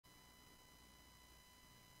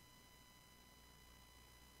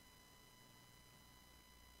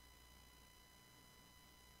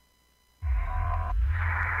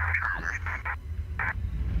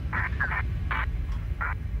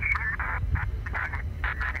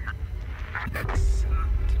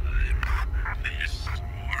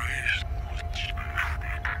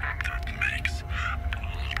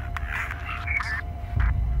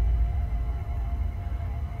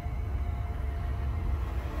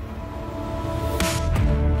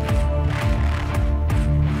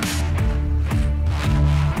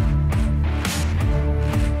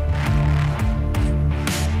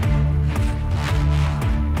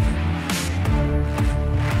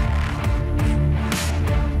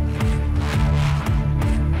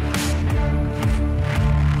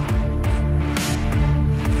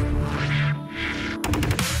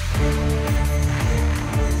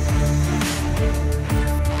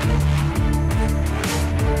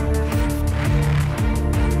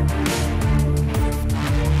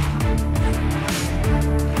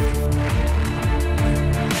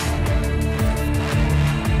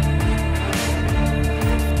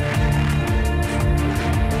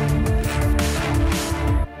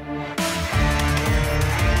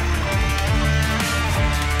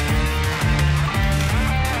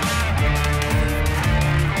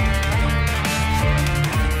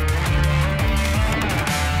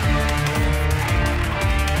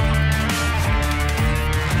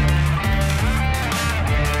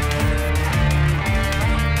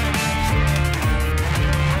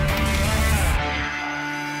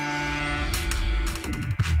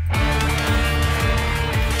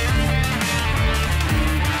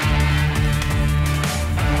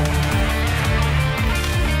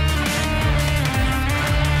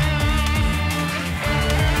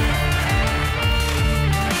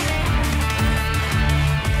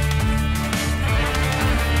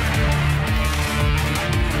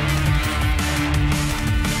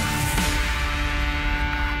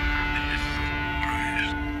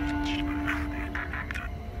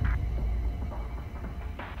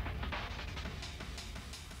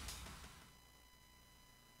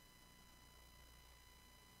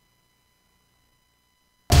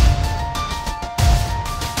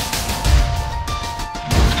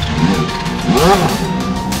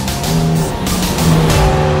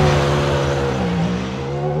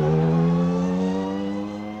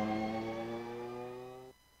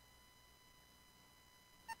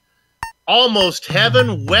Almost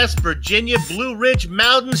Heaven, West Virginia, Blue Ridge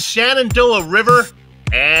Mountains, Shenandoah River,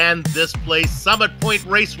 and this place, Summit Point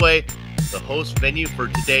Raceway, the host venue for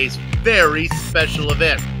today's very special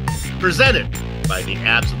event. Presented by the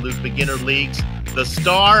Absolute Beginner Leagues, the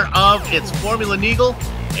star of its Formula Neagle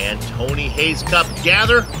and Tony Hayes Cup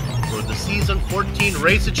gather for the Season 14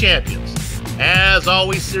 Race of Champions. As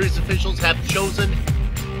always, series officials have chosen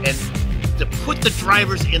and to put the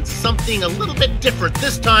drivers in something a little bit different.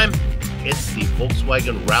 This time, it's the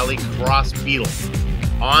Volkswagen Rally Cross Beetle.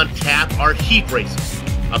 On tap are heat races,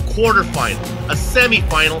 a quarterfinal, a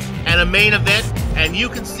semifinal, and a main event, and you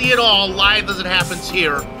can see it all live as it happens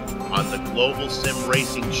here on the Global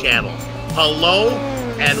SimRacing Channel. Hello,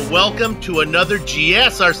 and welcome to another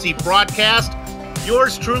GSRC broadcast.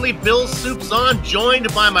 Yours truly, Bill Soupson,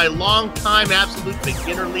 joined by my longtime Absolute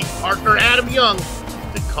Beginner League partner, Adam Young,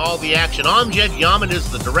 to call the action. Amjad Yaman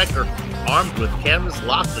is the director, armed with cameras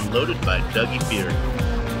locked and loaded by Dougie Beard.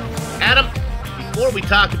 Adam, before we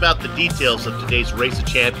talk about the details of today's Race of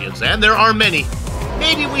Champions, and there are many,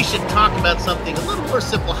 maybe we should talk about something a little more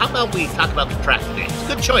simple. How about we talk about the track today? It's a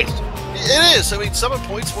good choice. It is. I mean, Summit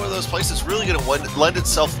Point's one of those places really going to lend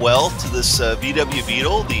itself well to this VW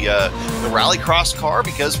Beetle, the rallycross car,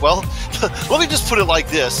 because, well, let me just put it like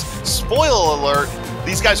this. Spoiler alert,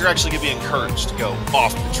 these guys are actually going to be encouraged to go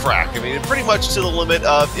off the track. I mean, pretty much to the limit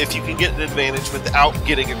of if you can get an advantage without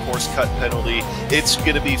getting a course cut penalty, it's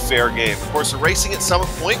going to be fair game. Of course, we're racing at Summit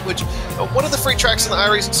Point, which one of the free tracks in the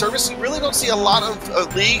iRacing service, you really don't see a lot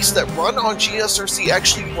of leagues that run on GSRC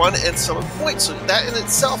actually run at Summit Point. So that in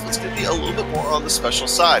itself is going to be a little bit more on the special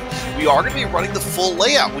side. We are going to be running the full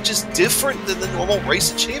layout, which is different than the normal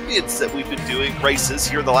Race of Champions that we've been doing races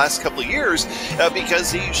here in the last couple of years,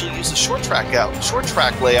 because they usually use a short track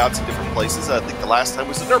layouts in different places. I think the last time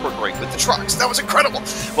was the Nürburgring with the trucks. That was incredible.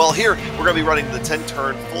 Well, here we're going to be running the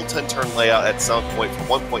full 10-turn layout at Summit Point for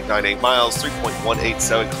 1.98 miles,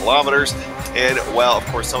 3.187 kilometers. And, well, of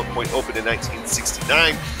course, Summit Point opened in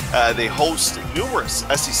 1969. They host numerous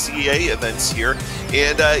SCCA events here,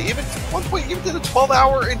 and even at one point even did a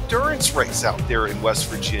 12-hour endurance race out there in West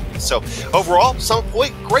Virginia. So overall, Summit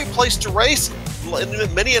Point, great place to race.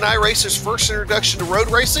 Many an iRacer's first introduction to road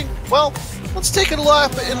racing. Well, let's take a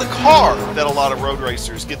lap in the car that a lot of road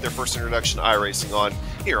racers get their first introduction to iRacing on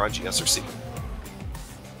here on GSRC.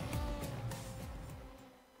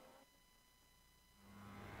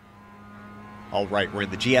 All right, we're in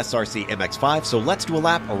the GSRC MX-5, so let's do a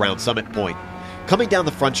lap around Summit Point. Coming down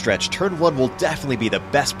the front stretch, turn 1 will definitely be the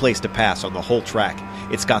best place to pass on the whole track.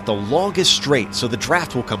 It's got the longest straight, so the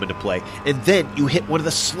draft will come into play, and then you hit one of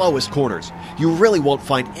the slowest corners. You really won't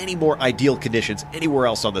find any more ideal conditions anywhere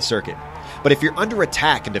else on the circuit. But if you're under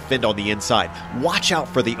attack and defend on the inside, watch out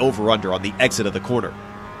for the over-under on the exit of the corner.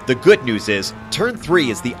 The good news is, turn 3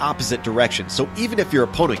 is the opposite direction, so even if your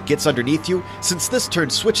opponent gets underneath you, since this turn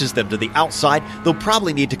switches them to the outside, they'll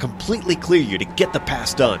probably need to completely clear you to get the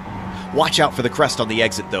pass done. Watch out for the crest on the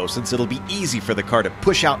exit though, since it'll be easy for the car to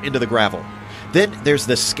push out into the gravel. Then there's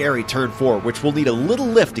the scary turn 4, which will need a little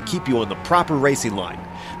lift to keep you on the proper racing line.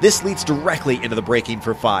 This leads directly into the braking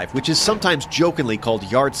for 5, which is sometimes jokingly called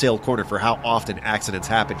yard sale corner for how often accidents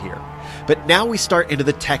happen here. But now we start into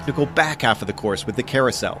the technical back half of the course with the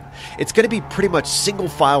carousel. It's going to be pretty much single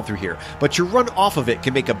file through here, but your run off of it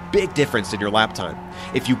can make a big difference in your lap time.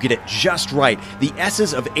 If you get it just right, the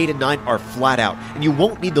S's of 8 and 9 are flat out, and you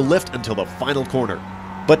won't need to lift until the final corner.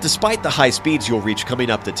 But despite the high speeds you'll reach coming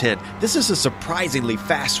up to 10, this is a surprisingly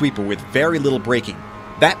fast sweeper with very little braking.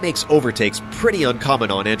 That makes overtakes pretty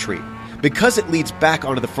uncommon on entry. Because it leads back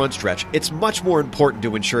onto the front stretch, it's much more important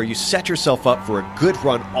to ensure you set yourself up for a good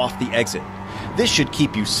run off the exit. This should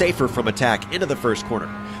keep you safer from attack into the first corner.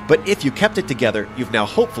 But if you kept it together, you've now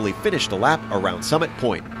hopefully finished a lap around Summit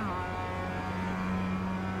Point.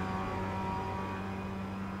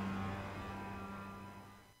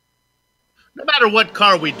 No matter what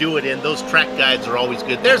car we do it in, those track guides are always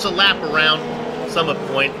good. There's a lap around Summit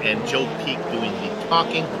Point and Joe Peak doing the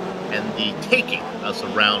talking and the taking us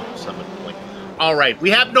around Summit Point. All right, we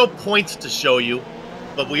have no points to show you,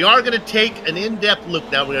 but we are going to take an in-depth look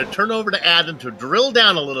now. We're going to turn over to Adam to drill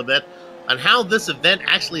down a little bit on how this event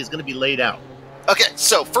actually is going to be laid out. Okay,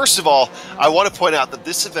 so first of all, I want to point out that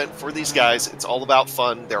this event for these guys, it's all about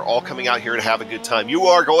fun. They're all coming out here to have a good time. You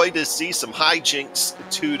are going to see some hijinks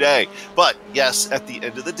today. But yes, at the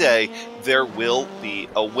end of the day, there will be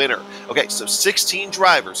a winner. Okay, so 16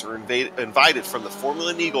 drivers are invited from the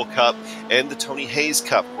Formula Neagle Cup and the Tony Hayes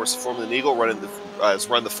Cup. Of course, the Formula Neagle has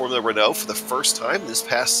run the Formula Renault for the first time this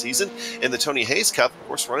past season, and the Tony Hayes Cup, of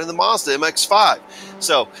course, running the Mazda MX-5.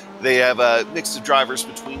 So they have a mix of drivers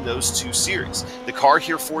between those two series. The car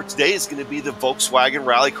here for today is going to be the Volkswagen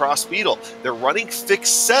Rallycross Beetle. They're running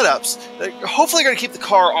fixed setups. They're hopefully going to keep the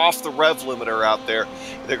car off the rev limiter out there.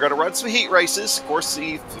 They're going to run some heat races. Of course,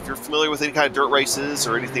 if you're familiar with any kind of dirt races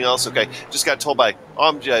or anything else, okay, just got told by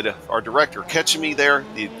Amjad, our director, catching me there.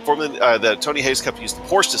 The Tony Hayes Cup used the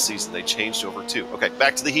Porsche this season. They changed over too. Okay,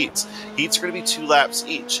 back to the heats. Heats are going to be 2 laps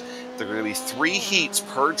each. They're going to be 3 heats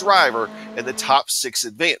per driver, and the top 6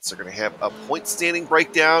 advance. They're going to have a point standing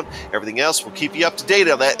breakdown. Everything else, we'll keep you up to date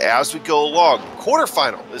on that as we go along.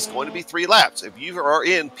 Quarterfinal is going to be 3 laps. If you are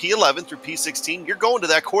in P11 through P16, you're going to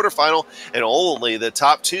that quarterfinal, and only the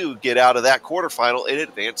top 2 get out of that quarterfinal and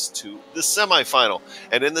advance to the semifinal.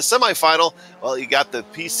 And in the semifinal, well, you got the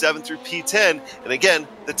P7 through P10, and again,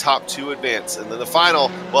 the top 2 advance. And then the final,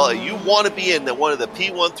 well, you want to be in one of the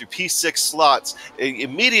P1 through P6 slots.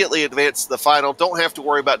 Immediately advance to the final. Don't have to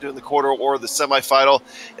worry about doing the quarter or the semifinal.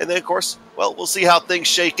 And then, of course, well, we'll see how things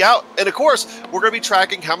shake out. And, of course, we're going to be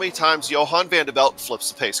tracking how many times Johan van der Belt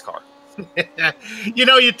flips the pace car. You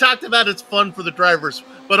know, you talked about it's fun for the drivers.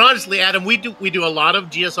 But honestly, Adam, we do a lot of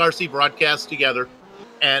GSRC broadcasts together.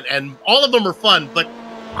 And all of them are fun. But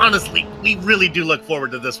honestly, we really do look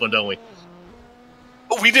forward to this one, don't we?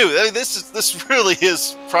 We do. I mean, this really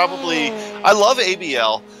is probably. I love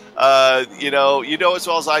ABL. You know as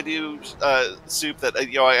well as I do, Soup, that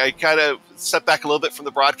I kind of stepped back a little bit from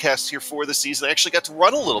the broadcast here for the season. I actually got to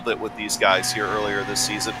run a little bit with these guys here earlier this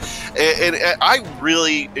season, and I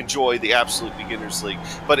really enjoy the Absolute Beginners League.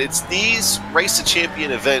 But it's these Race to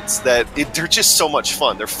Champion events that they're just so much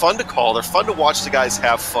fun. They're fun to call. They're fun to watch the guys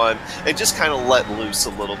have fun and just kind of let loose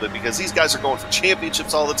a little bit, because these guys are going for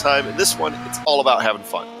championships all the time, and this one, it's all about having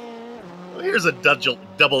fun. Here's a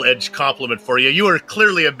double-edged compliment for you. You were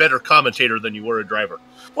clearly a better commentator than you were a driver.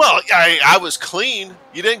 Well, I was clean.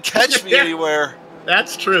 You didn't catch me anywhere.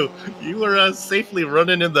 That's true. You were safely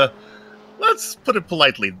running in the, let's put it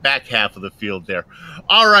politely, back half of the field there.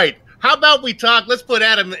 All right. How about we talk? Let's put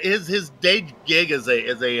Adam, his day gig as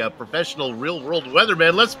a professional real-world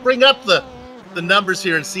weatherman. Let's bring up the numbers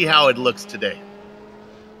here and see how it looks today.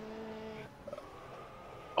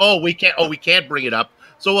 We can't bring it up.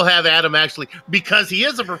 So we'll have Adam actually, because he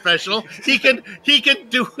is a professional, he can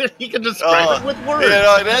do it. He can describe it with words. And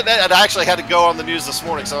I actually had to go on the news this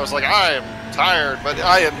morning, so I was like, I am tired, but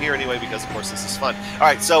I am here anyway because, of course, this is fun. All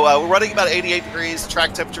right, so we're running about 88 degrees.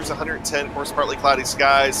 Track temperature is 110. Of course, partly cloudy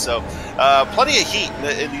skies. So plenty of heat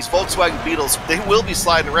in these Volkswagen Beetles. They will be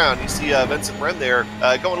sliding around. You see Vincent Bren there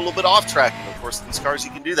going a little bit off track. Of course, in these cars,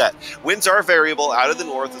 you can do that. Winds are variable out of the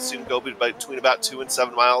north. It's soon go between about 2 and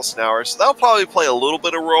 7 miles an hour. So that'll probably play a little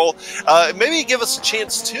bit of role. Maybe give us a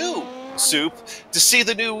chance too, Soup, to see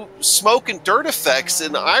the new smoke and dirt effects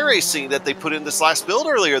in iRacing that they put in this last build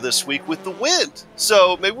earlier this week with the wind.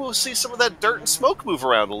 So maybe we'll see some of that dirt and smoke move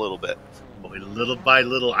around a little bit. Boy, little by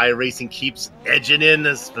little, iRacing keeps edging in.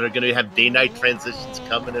 They're going to have day-night transitions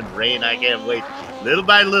coming and rain. I can't wait. Little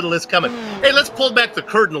by little, it's coming. Hey, let's pull back the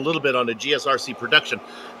curtain a little bit on the GSRC production,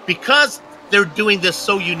 because they're doing this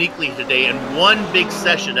so uniquely today in one big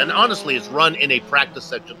session, and honestly, it's run in a practice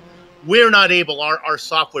section. We're not able, our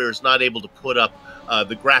software is not able to put up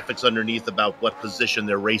the graphics underneath about what position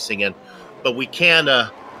they're racing in, but we can,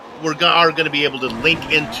 are going to be able to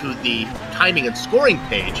link into the timing and scoring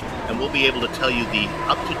page, and we'll be able to tell you the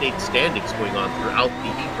up-to-date standings going on throughout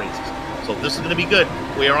the heat races. So this is going to be good.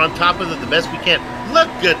 We are on top of it the best we can. Look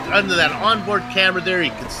good under that onboard camera there.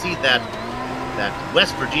 You can see that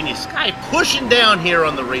West Virginia sky pushing down here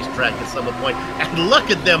on the racetrack at some point. And look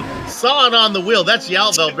at them sawing on the wheel. That's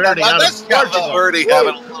Yal Valverde out of Portugal. Valverde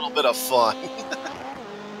having a little bit of fun.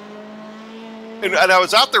 And I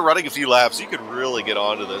was out there running a few laps. You could really get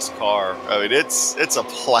onto this car. I mean, it's a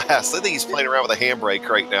blast. I think he's playing around with a handbrake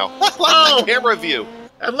right now. I like the camera view.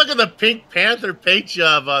 And look at the Pink Panther paint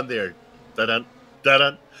job on there. Dun-dun,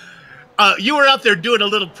 dun-dun. You were out there doing a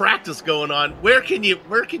little practice going on. Where can you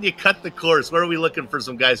cut the course? Where are we looking for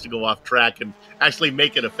some guys to go off track and actually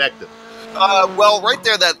make it effective? Well, right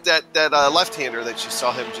there, that left-hander that you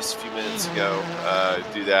saw him just a few minutes ago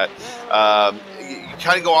do that. You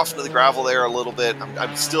kind of go off into the gravel there a little bit.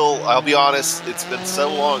 I'm still, I'll be honest, it's been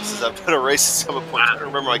so long since I've been a race at Summit Point. I don't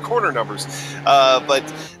remember my corner numbers. But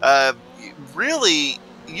really,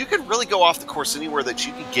 you can really go off the course anywhere that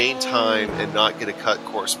you can gain time and not get a cut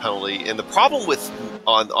course penalty. And the problem with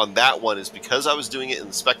on that one is because I was doing it in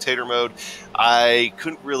the spectator mode, I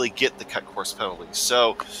couldn't really get the cut course penalty.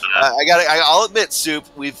 So I'll admit, Soup,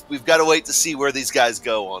 we've got to wait to see where these guys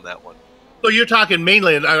go on that one. So you're talking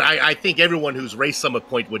mainly, and I think everyone who's raced Summit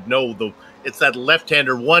Point would know it's that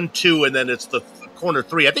left-hander 1, 2, and then it's the corner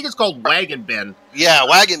 3. I think it's called Wagon Bend. Yeah,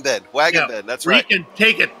 Wagon Bend. Bend. That's right. You can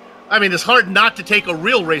take it. I mean, it's hard not to take a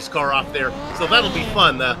real race car off there, so that'll be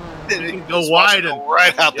fun. You can go wide and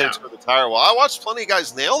right out there to the tire wall. I watched plenty of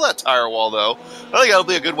guys nail that tire wall, though. I think that'll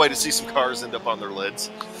be a good way to see some cars end up on their lids.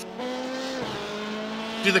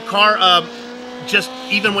 Do the car just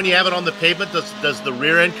even when you have it on the pavement? Does the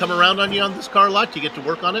rear end come around on you on this car a lot? Do you get to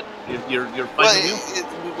work on it? You're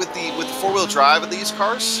with the 4-wheel drive of these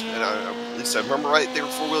cars, and at least I remember right, they were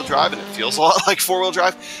 4-wheel drive, and it feels a lot like 4-wheel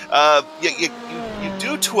drive. You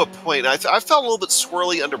do to a point. I felt a little bit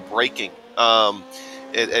swirly under braking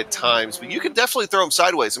at times, but you can definitely throw them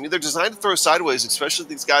sideways. I mean, they're designed to throw sideways, especially if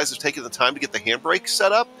these guys have taken the time to get the handbrake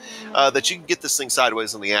set up, that you can get this thing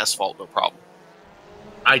sideways on the asphalt, no problem.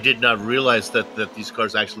 I did not realize that these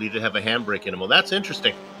cars actually did have a handbrake in them. Well, that's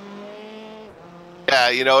interesting. Yeah,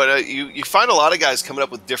 you find a lot of guys coming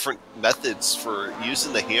up with different methods for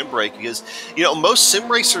using the handbrake because, most sim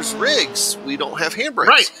racers' rigs, we don't have handbrakes.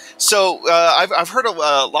 Right. So I've heard a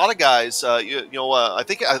lot of guys, I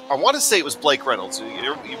think I want to say it was Blake Reynolds.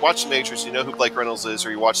 You watch the majors, you know who Blake Reynolds is,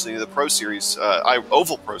 or you watch the Pro Series,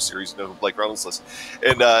 Oval Pro Series, you know who Blake Reynolds is.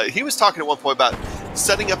 And he was talking at one point about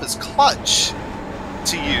setting up his clutch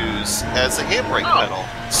to use as a handbrake pedal.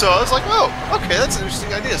 So I was like, oh, okay, that's an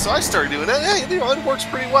interesting idea. So I started doing that. Hey, it works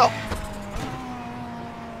pretty well.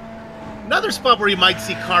 Another spot where you might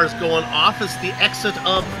see cars going off is the exit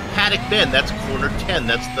of Paddock Bend. That's corner 10.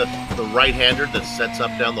 That's the right-hander that sets up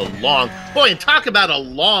down the long. Boy, and talk about a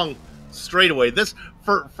long straightaway. This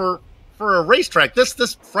for a racetrack,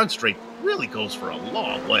 this front straight really goes for a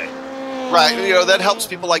long way. Right, that helps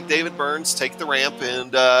people like David Burns take the ramp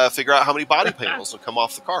and figure out how many body panels will come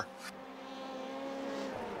off the car.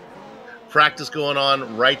 Practice going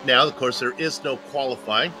on right now. Of course, there is no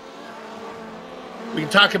qualifying. We can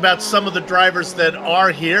talk about some of the drivers that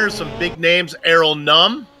are here. Some big names. Errol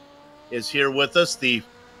Num is here with us, the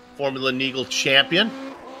Formula Neagle champion.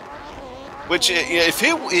 Which, if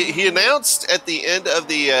he announced at the end of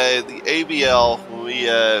the ABL, when we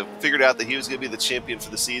figured out that he was going to be the champion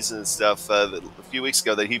for the season and stuff a few weeks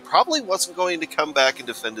ago, that he probably wasn't going to come back and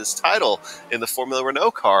defend his title in the Formula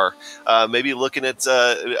Renault car. Maybe looking at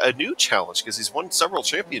a new challenge because he's won several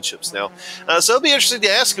championships now. So it'll be interesting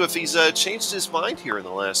to ask him if he's changed his mind here in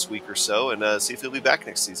the last week or so and see if he'll be back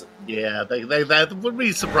next season. Yeah, that would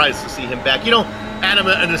be surprised to see him back. Adam,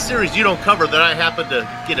 in a series you don't cover that I happen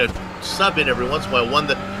to get a sub in every once in a while, won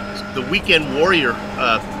the Weekend Warrior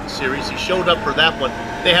series. He showed up for that one.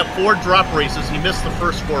 They have 4 drop races. He missed the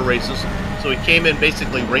first 4 races, so he came in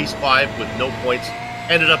basically race 5 with no points.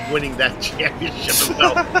 Ended up winning that championship as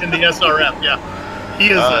well in the SRF. Yeah, he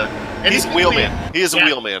is. He's a wheelman. He is a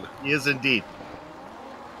wheelman. He is indeed.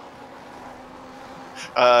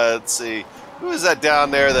 Let's see, who is that down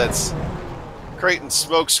there that's creating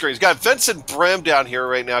smoke screens? Got Vincent Brem down here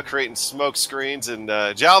right now creating smoke screens, and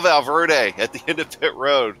Jal Valverde at the end of pit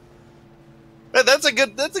road. Man, that's a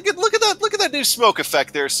good look at that. Look at that new smoke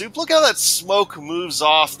effect there, Soup. Look how that smoke moves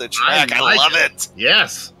off the track. I love it.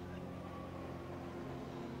 Yes,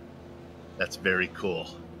 that's very cool.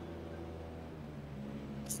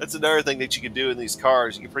 That's another thing that you can do in these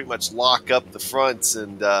cars. You can pretty much lock up the fronts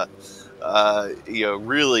and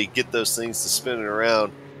really get those things to spinning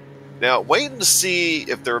around. Now, waiting to see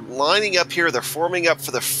if they're lining up here, they're forming up for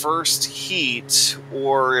the first heat,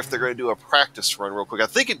 or if they're going to do a practice run real quick. I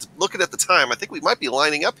think it's, looking at the time, I think we might be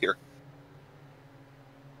lining up here.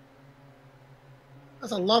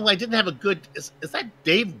 That's a long line. I didn't have a good... Is that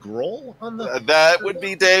Dave Grohl on the... that would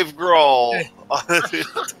be Dave Grohl on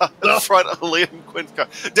the front of Liam Quinn's car.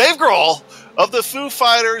 Dave Grohl of the Foo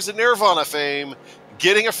Fighters and Nirvana fame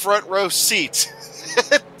getting a front row seat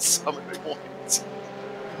at Summit Point.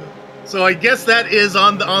 So I guess that is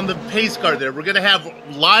on the pace car there. We're going to have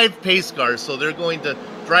live pace cars, so they're going to...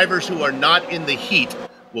 Drivers who are not in the heat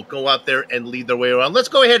will go out there and lead their way around. Let's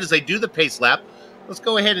go ahead as they do the pace lap. Let's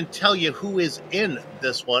go ahead and tell you who is in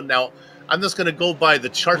this one. Now, I'm just going to go by the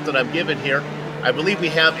chart that I'm given here. I believe we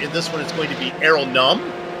have in this one, it's going to be Errol Num.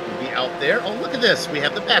 He'll be out there. Oh, look at this. We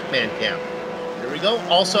have the Batman cam. There we go.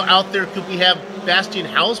 Also out there, could we have Bastian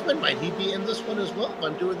Hausman? Might he be in this one as well, if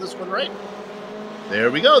I'm doing this one right? There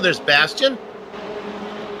we go. There's Bastian.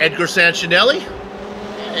 Edgar Sancinelli.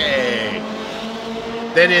 Hey.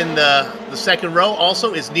 Then in the the second row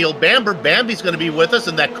also is Neil Bamber. Bambi's going to be with us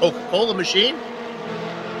in that Coca-Cola machine.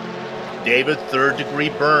 David Third Degree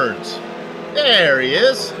Burns. There he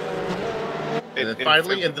is. And then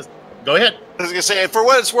finally, go ahead. I was going to say, and for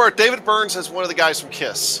what it's worth, David Burns is one of the guys from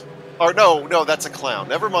KISS. Or no, that's a clown.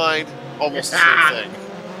 Never mind. Almost the same thing.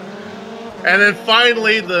 And then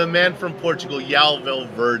finally, the man from Portugal, João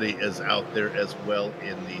Valverde, is out there as well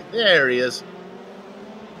there he is.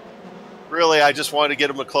 Really, I just wanted to get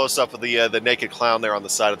him a close-up of the naked clown there on the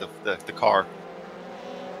side of the car.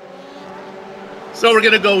 So we're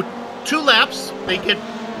going to go 2 laps. They get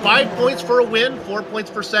 5 points for a win, 4 points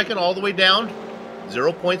for second, all the way down.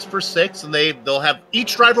 0 points for 6, and they'll have,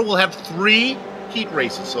 each driver will have 3 heat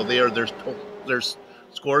races. So their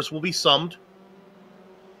scores will be summed.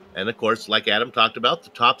 And of course, like Adam talked about, the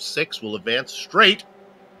top 6 will advance straight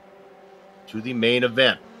to the main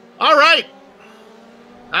event. All right.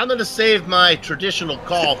 I'm going to save my traditional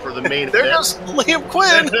call for the main event. There goes Liam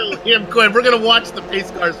Quinn. Liam Quinn. We're going to watch the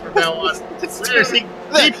pace cars from now on.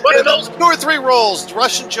 He put those 2 or 3 rolls.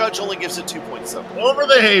 Russian judge only gives it 2 points up. Over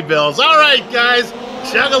the hay bales. All right, guys.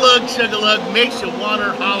 Chug-a-lug, makes you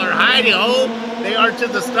wanna holler. Heidi-ho. They are to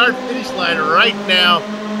the start-finish line right now.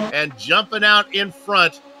 And jumping out in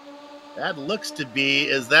front, that looks to be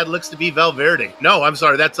Valverde. No, I'm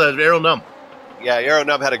sorry. That's Errol Num. Yeah, Errol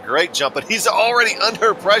Num had a great jump, but he's already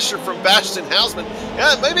under pressure from Bastian Hausman.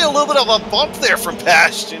 Yeah, maybe a little bit of a bump there from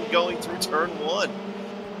Bastian going through turn 1.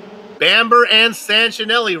 Bamber and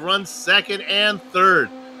Sanchinelli run second and third.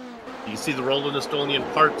 You see the Roland Estonian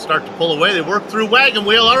part start to pull away. They work through wagon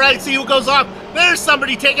wheel. All right, see who goes off. There's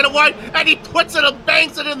somebody taking it wide, and he puts it and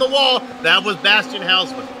bangs it in the wall. That was Bastian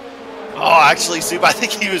Hausman. Oh, actually, Sue, I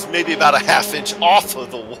think he was maybe about a ½ inch off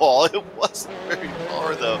of the wall. It wasn't very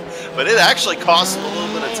far, though. But it actually cost him a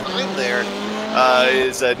little bit of time there.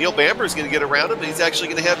 Neil Bamber is going to get around him, and he's actually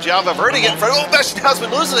going to have João Valverde get in front. Oh, Bastian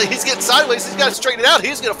Hausman losing it. He's getting sideways. He's got to straighten it out.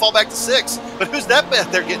 He's going to fall back to 6. But who's that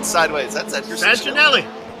man there getting sideways? That's Edgar Sanchinelli.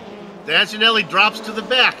 Sanchinelli drops to the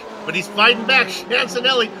back, but he's fighting back.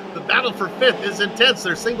 Sanchinelli, the battle for 5th is intense.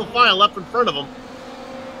 They're single file up in front of him.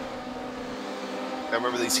 Now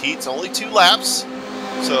remember, these heats only 2 laps.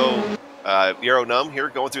 So Errol Num here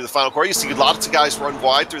going through the final quarter. You see lots of guys run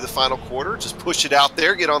wide through the final quarter. Just push it out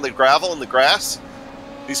there, get on the gravel and the grass.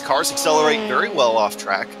 These cars accelerate very well off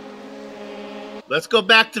track. Let's go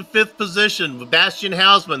back to 5th position with Bastian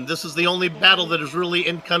Hausman. This is the only battle that is really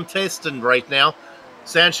incontested right now.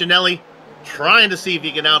 Sanchinelli trying to see if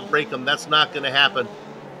he can outbreak him. That's not going to happen.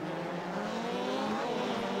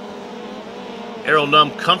 Errol Num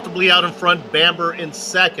comfortably out in front, Bamber in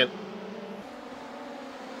second.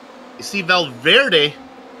 You see Valverde,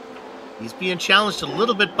 he's being challenged a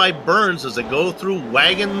little bit by Burns as they go through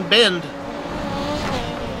Wagon Bend.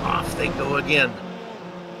 Off they go again.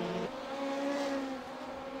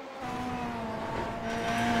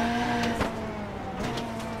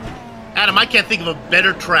 Adam, I can't think of a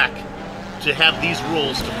better track to have these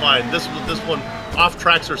rules to find. This one, off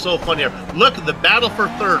tracks are so fun here. Look at the battle for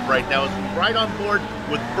 3rd right now. It's right on board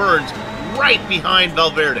with Burns, right behind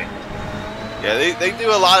Valverde. Yeah, they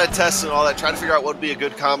do a lot of tests and all that, trying to figure out what would be a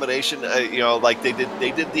good combination. Like they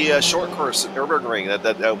did the short course at Nürburgring.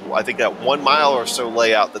 I think that 1 mile or so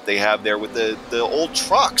layout that they have there with the old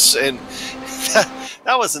trucks, and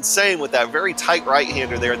that was insane with that very tight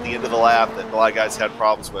right-hander there at the end of the lap that a lot of guys had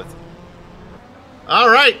problems with. All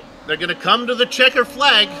right, they're going to come to the checker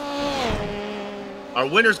flag. Our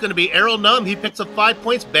winner's going to be Errol Num. He picks up 5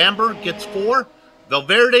 points. Bamber gets 4.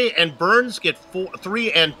 Valverde and Burns get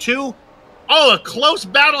 3 and 2. Oh, a close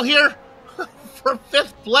battle here for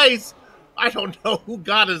 5th place. I don't know who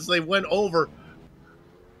got it as they went over.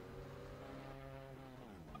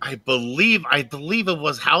 I believe it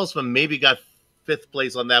was Hausman maybe got 5th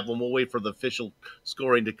place on that one. We'll wait for the official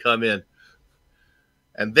scoring to come in.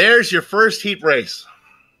 And there's your first heat race.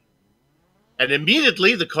 And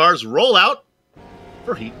immediately the cars roll out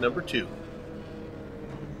for heat number 2.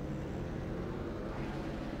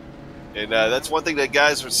 And that's one thing that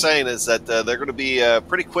guys were saying is that they're going to be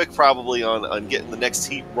pretty quick probably on getting the next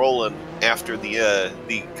heat rolling after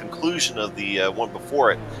the conclusion of the one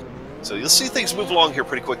before it. So you'll see things move along here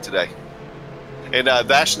pretty quick today. And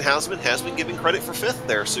Bastian Hausman has been given credit for 5th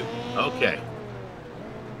there, Sue. Okay.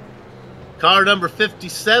 Car number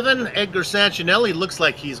 57, Edgar Sanchinelli. Looks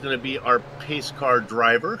like he's going to be our pace car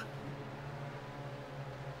driver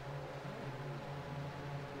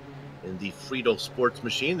in the Frito Sports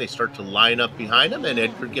machine. They start to line up behind him, and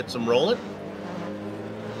Edgar gets them rolling.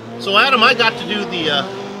 So, Adam, I got to do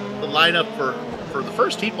the lineup for the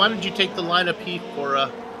first heat. Why don't you take the lineup heat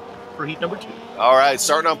for for heat number 2. All right,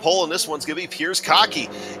 starting on pole, and this one's going to be Piers Cocky.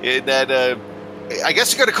 In that, I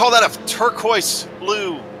guess you're going to call that a turquoise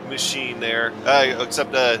blue machine there,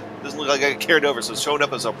 except doesn't look like I carried over, so it's showing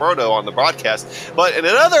up as Alberto on the broadcast. But in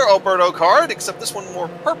another Alberto card, except this one more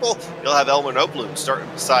purple, you'll have Elmer Nobloom starting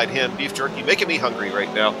beside him. Beef jerky making me hungry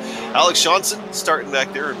right now. Alex Johnson starting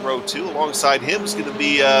back there in row 2. Alongside him is going to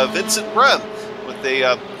be Vincent Brem with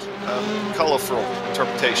a colorful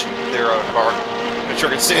interpretation there on our. I'm sure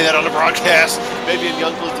I can say that on the broadcast. Maybe in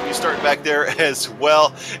Youngblood to be starting back there as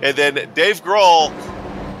well. And then Dave Grohl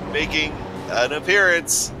making an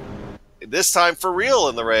appearance, this time for real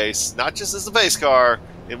in the race, not just as the base car,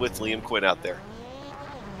 and with Liam Quinn out there.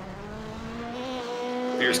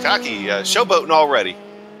 Here's Cocky showboating already.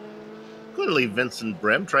 Clearly Vincent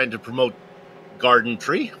Brem trying to promote garden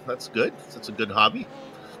tree. That's good. That's a good hobby.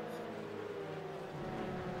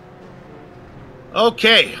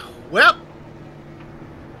 Okay, well,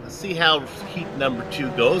 let's see how heat number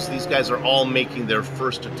 2 goes. These guys are all making their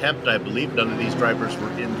first attempt. I believe none of these drivers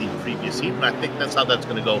were in the previous heat, and I think that's how that's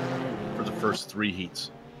going to go for the first 3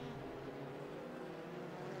 heats.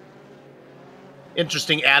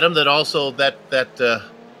 Interesting, Adam, that also that the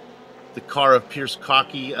car of Piers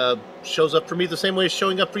Cocky shows up for me the same way it's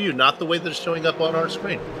showing up for you, not the way that it's showing up on our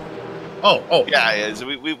screen. Oh. Yeah, so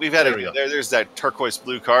we've had there's that turquoise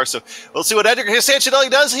blue car. So we'll see what Edgar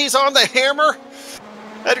Sancinelli does. He's on the hammer.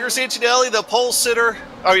 Edgar Sancinelli, the pole sitter.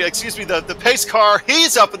 Oh, yeah, excuse me, the pace car.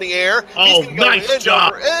 He's up in the air. Oh, nice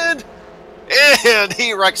job. And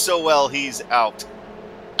he wrecked so well, he's out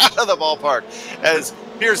of the ballpark. As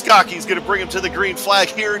Piers Cocky's going to bring him to the green flag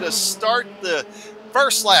here to start the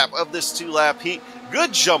first lap of this 2-lap heat.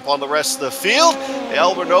 Good jump on the rest of the field.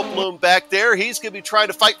 Elmer Nobloom back there. He's going to be trying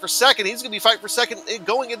to fight for second. He's going to be fighting for second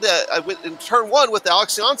going into in turn 1 with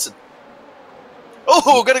Alex Johnson.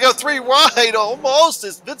 Oh, going to go 3 wide almost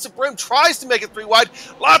as Vincent Brem tries to make it 3 wide.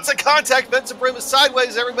 Lots of contact. Vincent Brem is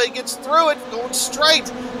sideways. Everybody gets through it, going straight.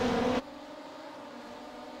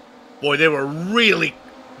 Boy, they were really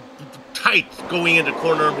tight going into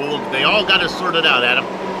corner number 1. They all got it sorted out, Adam.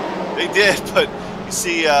 They did, but you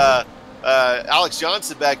see Alex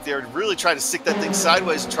Johnson back there really trying to stick that thing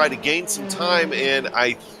sideways and try to gain some time, and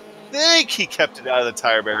I think he kept it out of the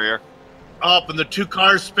tire barrier. Up, and the 2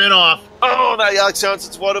 cars spin off. Oh, now Alex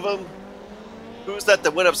Johnson's one of them. Who's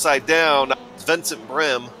that went upside down? Vincent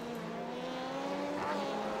Brem.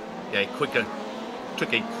 Yeah,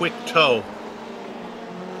 took a quick tow.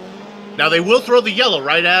 Now they will throw the yellow,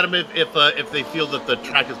 right, Adam? If they feel that the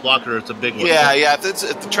track is blocked or it's a big one. Yeah. If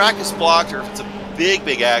the track is blocked or if it's a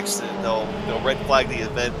big accident, they'll red flag the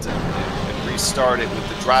event and restart it with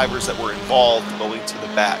the drivers that were involved going to the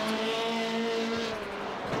back.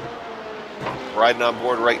 Riding on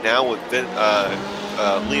board right now with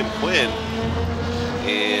Liam Quinn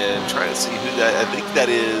and trying to see who that. I think that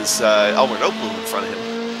is Elmer Nobloom in front of him.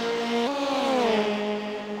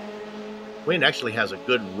 Quinn actually has a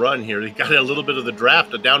good run here. He got a little bit of the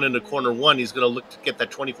draft down into corner 1. He's going to look to get that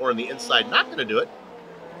 24 on the inside. Not going to do it.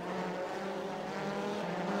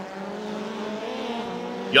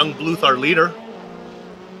 Young Bluth, our leader.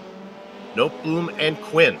 Nobloom and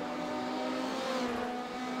Quinn.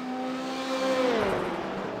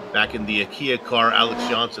 Back in the Kia car, Alex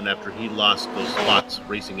Johnson, after he lost those spots,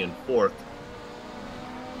 racing in 4th.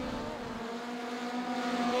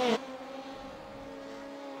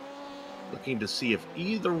 Looking to see if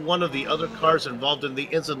either one of the other cars involved in the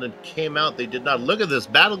incident came out. They did not. Look at this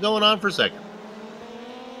battle going on for second.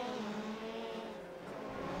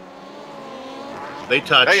 They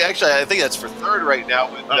touch. Hey, actually, I think that's for 3rd right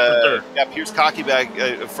now. With yeah, Piers Cocky back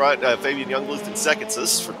in front, Fabian Youngblood in 2nd. So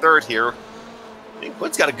this is for 3rd here. I think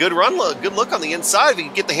Quinn's got a good run, good look on the inside. If he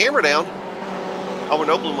can get the hammer down, Elmer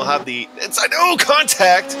Nobloom will have the inside. Oh,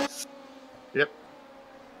 contact! Yep.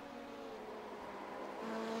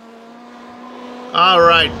 All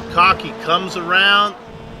right, Cocky comes around.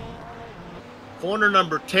 Corner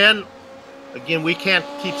number 10. Again, we can't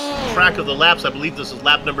keep track of the laps. I believe this is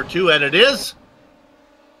lap number 2, and it is.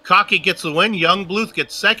 Cocky gets the win. Youngblood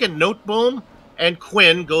gets 2nd. Nobloom and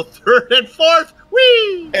Quinn go 3rd and 4th.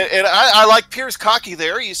 Whee! And I like Piers Cocky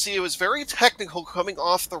there. You see, it was very technical coming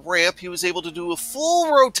off the ramp. He was able to do a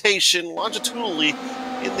full rotation longitudinally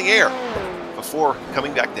in the air before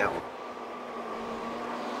coming back down.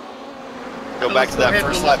 Go back to that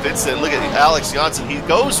first lap incident. Look at Alex Johnson. He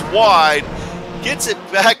goes wide, gets it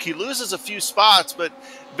back. He loses a few spots, but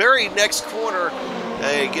very next corner,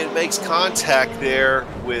 again, makes contact there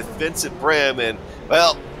with Vincent Brem. And,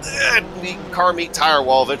 well, car meet tire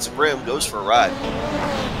wall. Vincent Brem goes for a ride.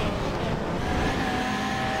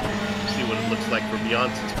 See what it looks like from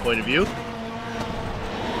Johnson's point of view.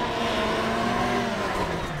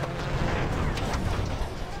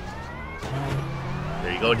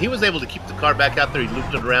 go. And he was able to keep the car back out there. He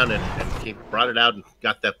looped it around and brought it out and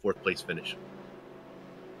got that 4th place finish.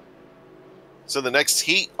 So the next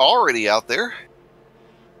heat already out there.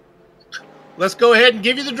 Let's go ahead and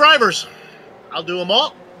give you the drivers. I'll do them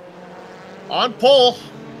all. On pole,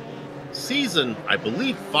 season, I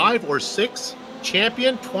believe, 5 or 6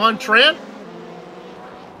 champion, Tuan Tran.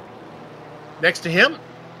 Next to him,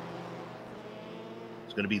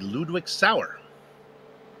 it's going to be Ludwig Sauer.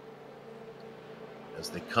 As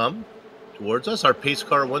they come towards us, our pace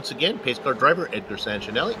car once again, pace car driver, Edgar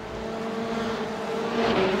Sancinelli.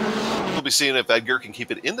 We'll be seeing if Edgar can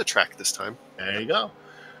keep it in the track this time. There you go.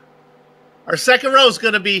 Our second row is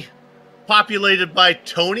going to be populated by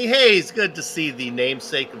Tony Hayes. Good to see the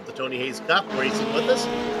namesake of the Tony Hayes Cup racing with us.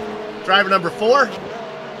 Driver number 4,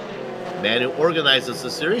 man who organizes the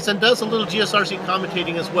series and does a little GSRC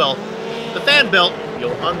commentating as well. The fan belt,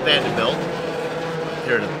 Johan Vanderbilt.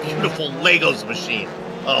 Here in a beautiful Legos machine.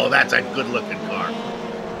 Oh, that's a good-looking car.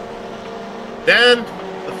 Then,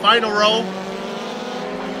 the final row,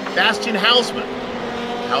 Bastian Hausmann.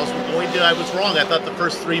 Hausmann going to, I was wrong. I thought the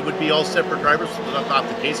first 3 would be all separate drivers. That's not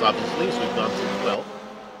the case, obviously, so we've gone through 12.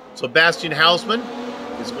 So Bastian Hausmann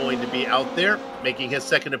is going to be out there making his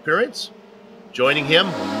second appearance. Joining him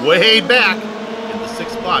way back in the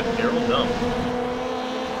 6th spot, Errol Numb.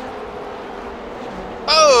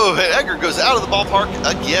 Oh, Edgar goes out of the ballpark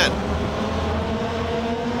again.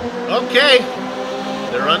 Okay,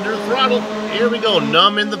 they're under throttle. Here we go,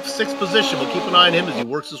 Numb in the 6th position. We'll keep an eye on him as he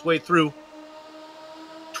works his way through.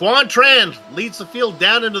 Tuan Tran leads the field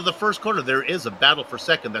down into the 1st corner. There is a battle for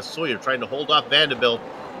second. That's Sawyer trying to hold off Vanderbilt.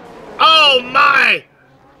 Oh my!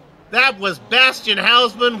 That was Bastian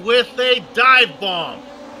Hausmann with a dive bomb.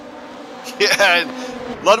 Yeah,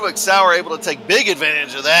 and Ludwig Sauer able to take big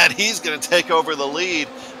advantage of that. He's going to take over the lead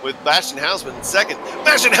with Bastian Hausmann in second.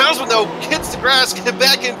 Bastian Hausmann, though, hits the grass, gets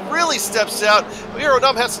back in, really steps out. Errol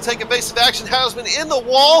Numb has to take evasive action. Hausmann in the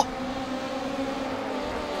wall.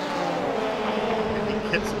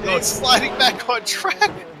 He's sliding back on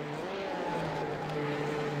track.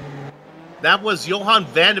 That was Johan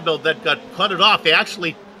Vanderbilt that got punted off.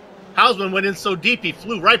 Hausmann went in so deep he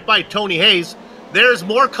flew right by Tony Hayes. There's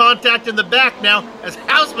more contact in the back now as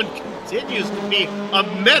Hausmann continues to be a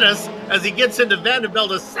menace as he gets into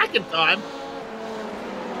Vanderbilt a second time.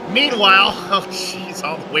 Meanwhile, oh jeez,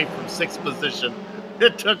 all the way from 6th position.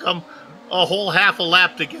 It took him a whole half a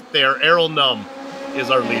lap to get there. Errol Numb is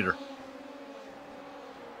our leader.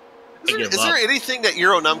 Is there anything that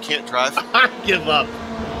Errol Numb can't drive? I give up.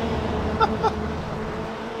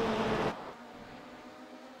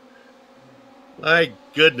 My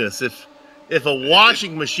goodness, if a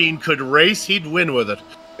washing machine could race, he'd win with it.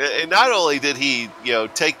 And not only did he,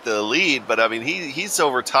 take the lead, but I mean he's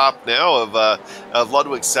over top now of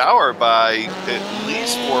Ludwig Sauer by at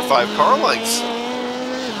least 4 or 5 car lengths.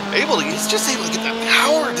 He's just able to get that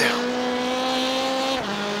power down.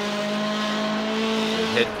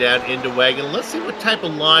 Head down into wagon. Let's see what type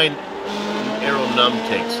of line Errol Numb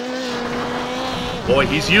takes. Boy,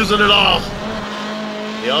 he's using it all.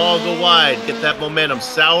 They all go wide. Get that momentum.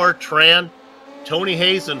 Sauer, Tran, Tony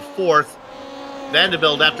Hayes in 4th.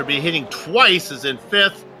 Vanderbilt, after being hitting twice, is in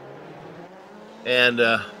 5th. And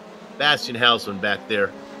Bastian Hausmann back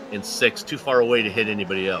there in 6th. Too far away to hit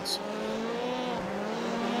anybody else.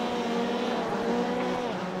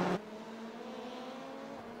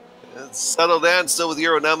 Settle down, still with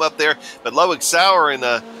Errol Numb up there, but Ludwig Sauer and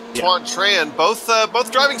Tuan Tran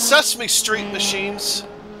both driving Sesame Street machines.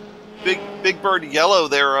 Big bird yellow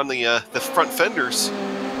there on the front fenders.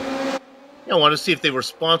 I want to see if they were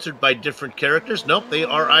sponsored by different characters. Nope, they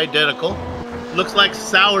are identical. Looks like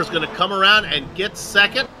Sauer's going to come around and get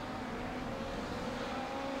second.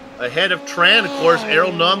 Ahead of Tran, of course,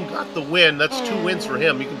 Errol Numb got the win. That's 2 wins for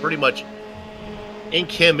him. You can pretty much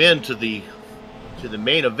ink him into the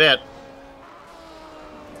main event.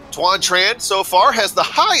 Tuan Tran so far has the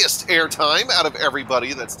highest airtime out of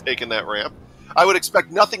everybody that's taken that ramp. I would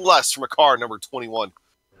expect nothing less from a car number 21.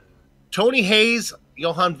 Tony Hayes,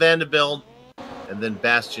 Johan Vanderbilt, and then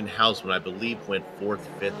Bastian Hausmann, I believe, went 4th,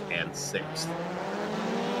 5th, and 6th.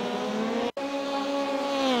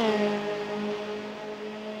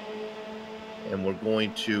 And we're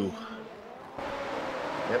going to...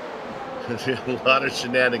 Yep. A lot of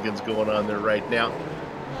shenanigans going on there right now.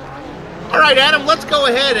 All right, Adam, let's go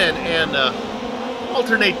ahead and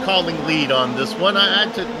alternate calling lead on this one.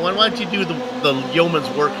 Why don't you do the yeoman's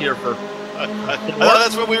work here for...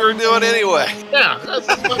 that's what we were doing anyway. Yeah. That's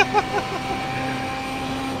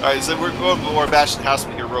All right, so we're going more Bastian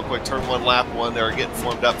Hausmann here real quick. Turn 1, lap 1. They're getting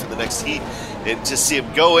formed up for the next heat. And just see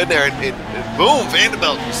him go in there and boom,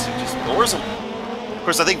 Vanderbilt just doors him. Of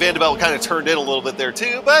course, I think Vanderbilt kind of turned in a little bit there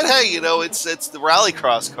too. But hey, you know, it's the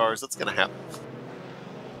rallycross cars. That's going to happen.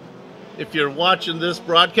 If you're watching this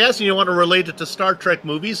broadcast and you want to relate it to Star Trek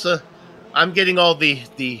movies, I'm getting all the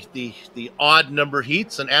odd number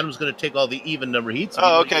heats, and Adam's going to take all the even number heats.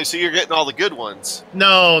 Oh, okay. So you're getting all the good ones.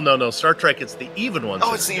 No. Star Trek, it's the even ones.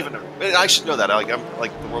 Oh, it's the even. I should know that. I'm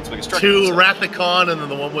like the world's biggest Trek. 2 Rathacon, and then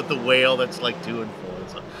the one with the whale. That's like 2 and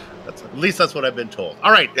 4. So at least that's what I've been told.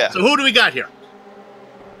 All right. Yeah. So who do we got here?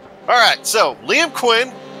 All right. So Liam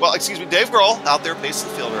Quinn. Well, excuse me, Dave Grohl out there pacing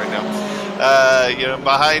the field right now. You know,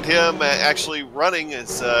 behind him, actually running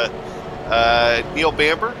is Neil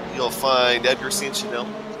Bamber. You'll find Edgar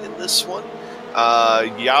Sanchinelli in this one.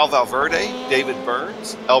 Yao Valverde, David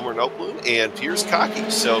Burns, Elmer Notblum, and Piers Cocky.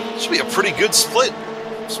 So it should be a pretty good split.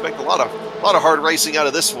 Expect a lot of hard racing out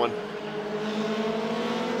of this one.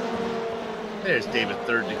 There's David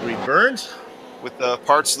Third Degree Burns with the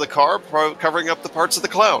parts of the car covering up the parts of the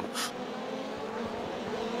clown.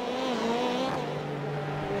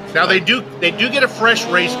 Now they do get a fresh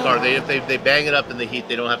race car. If they bang it up in the heat,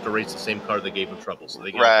 they don't have to race the same car that gave them trouble. So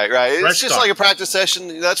they get right. It's just car. like a practice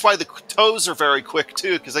session. That's why the toes are very quick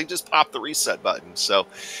too, because they just pop the reset button. So,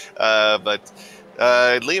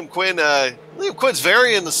 Liam Quinn's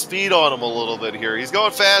varying the speed on him a little bit here. He's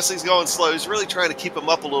going fast, he's going slow. He's really trying to keep him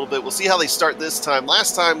up a little bit. We'll see how they start this time.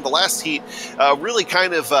 The last heat, really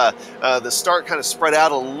kind of the start kind of spread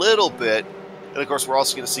out a little bit, and of course we're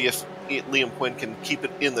also going to see if Liam Quinn can keep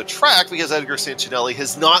it in the track, because Edgar Sanchinelli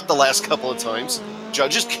has not the last couple of times.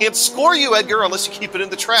 Judges can't score you, Edgar, unless you keep it in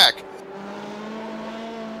the track.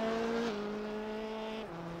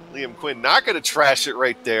 Liam Quinn not going to trash it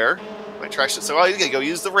right there. Might trash it, so he's going to go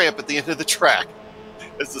use the ramp at the end of the track.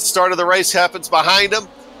 As the start of the race happens behind him.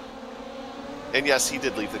 And yes, he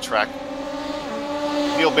did leave the track.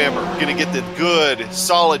 Neil Bamber going to get the good,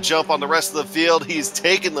 solid jump on the rest of the field. He's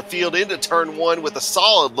taken the field into turn 1 with a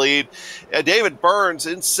solid lead. David Burns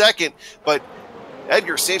in second, but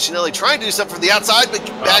Edgar Sanchinelli trying to do something from the outside, but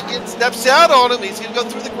back in, steps out on him. He's going to go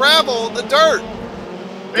through the gravel and the dirt.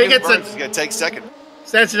 David Burns is going to take second.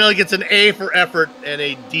 Sanchinelli gets an A for effort and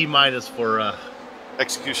a D- for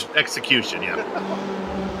execution. Execution, yeah.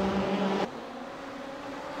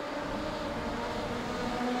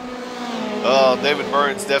 Oh, David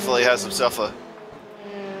Burns definitely has himself a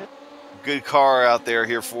good car out there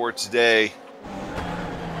here for today.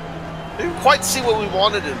 Didn't quite see what we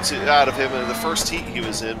wanted out of him in the first heat he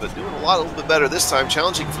was in, but doing a little bit better this time,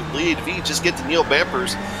 challenging for the lead. If he could just get to Neil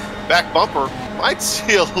Bamber's back bumper, might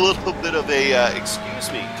see a little bit of a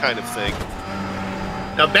excuse me kind of thing.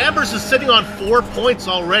 Now Bambers is sitting on 4 points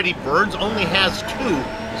already. Burns only has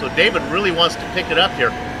 2, so David really wants to pick it up here.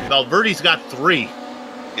 Valverde's got 3.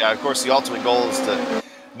 Yeah, of course, the ultimate goal is to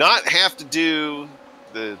not have to do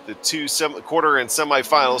the 2 quarter and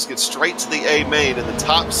semifinals, get straight to the A main, and the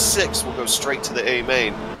top 6 will go straight to the A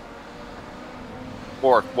main.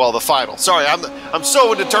 Or, well, the final. Sorry, I'm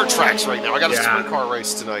so into dirt tracks right now. I got a sprint car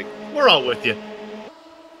race tonight. We're all with you.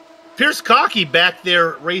 Piers Cocky back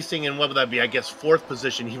there racing in, what would that be, I guess, 4th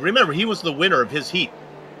position. Remember, he was the winner of his heat.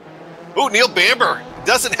 Ooh, Neil Bamber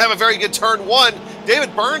doesn't have a very good turn 1.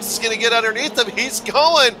 David Burns is going to get underneath him. He's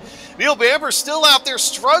going. Neil Bamber's still out there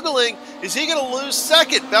struggling. Is he going to lose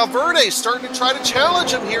second? Valverde's starting to try to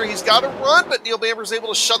challenge him here. He's got to run, but Neil Bamber's able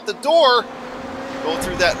to shut the door. Going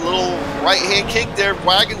through that little right-hand kick there,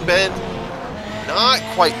 wagon bend. Not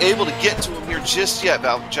quite able to get to him here just yet,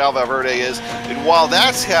 João Valverde is. And while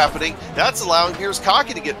that's happening, that's allowing Piers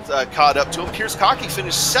Cocky to get caught up to him. Piers Cocky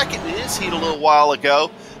finished second in his heat a little while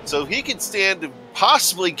ago. So he can stand to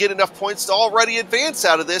possibly get enough points to already advance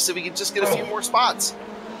out of this if he can just get a few more spots.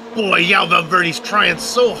 Boy, João Valverde's trying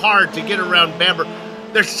so hard to get around Bamber.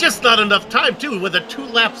 There's just not enough time, too. With a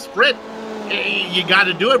 2-lap sprint, you got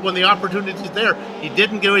to do it when the opportunity's there. He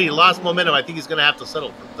didn't do it. He lost momentum. I think he's going to have to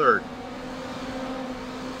settle for 3rd.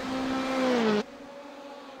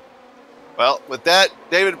 Well, with that,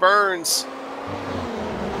 David Burns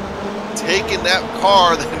taking that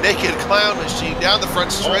car, the naked clown machine, down the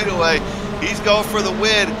front straightaway. He's going for the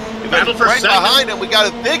win. Battle for right second. Behind him, we got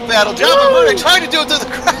a big battle. João Valverde trying to do it through the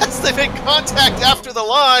grass. They make contact after the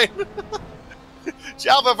line.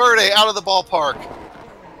 João Valverde out of the ballpark.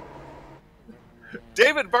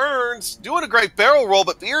 David Burns doing a great barrel roll,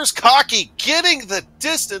 but Piers Cocky getting the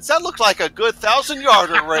distance. That looked like a good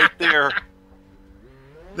 1,000-yarder right there.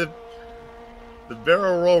 The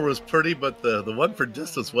barrel roll was pretty, but the one for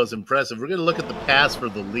distance was impressive. We're going to look at the pass for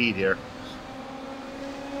the lead here.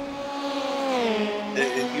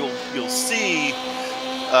 You'll see.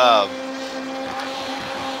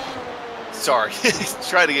 Sorry,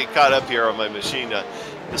 trying to get caught up here on my machine.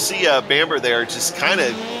 You'll see Bamber there just kind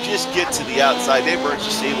of get to the outside. David Burns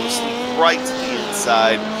just able to sneak right to the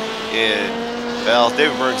inside. And, well,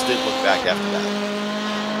 David Burns didn't look back after that.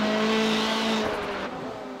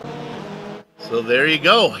 So there you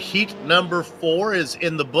go. Heat number 4 is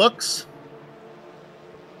in the books.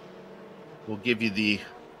 We'll give you the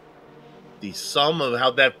sum of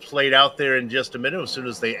how that played out there in just a minute as soon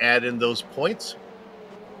as they add in those points.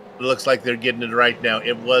 It looks like they're getting it right now.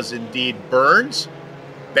 It was indeed Burns,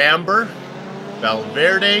 Bamber,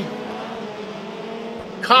 Valverde,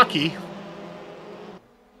 Cocky,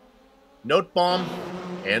 Notebomb,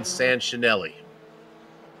 and Sanchinelli.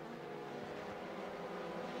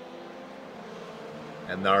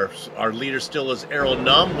 And our leader still is Errol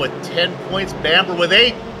Num with 10 points, Bamber with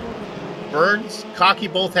 8. Burns, Cocky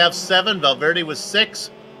both have 7. Valverde with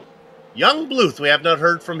 6. Young Bluth, we have not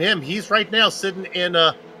heard from him. He's right now sitting in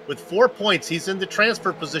with 4 points. He's in the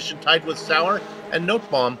transfer position, tied with Sauer and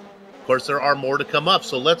Notebomb. Of course, there are more to come up.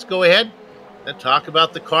 So let's go ahead and talk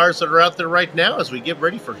about the cars that are out there right now as we get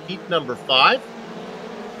ready for heat number 5.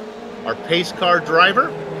 Our pace car driver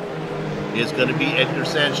is going to be Edgar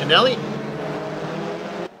Sanchinelli.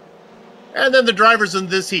 And then the drivers in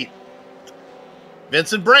this heat: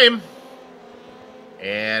 Vincent Brame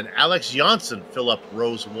and Alex Janssen fill up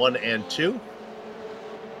rows 1 and 2.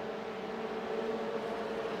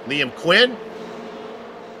 Liam Quinn,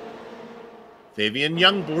 Fabian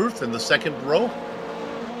Youngbluth in the second row,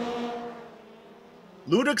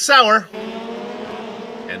 Ludwig Sauer,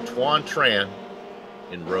 and Tuan Tran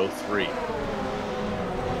in row 3.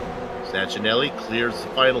 Sanchinelli clears the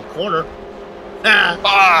final corner.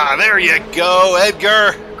 There you go,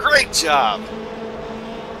 Edgar. Great job.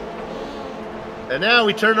 And now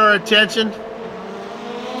we turn our attention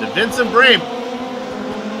to Vincent Brame.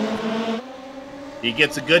 He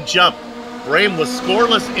gets a good jump. Brame was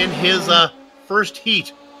scoreless in his first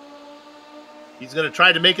heat. He's going to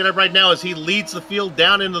try to make it up right now as he leads the field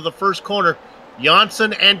down into the first corner.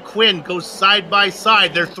 Janssen and Quinn go side by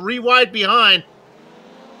side. They're 3 wide behind.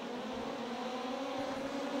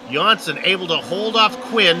 Janssen able to hold off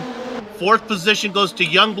Quinn. 4th position goes to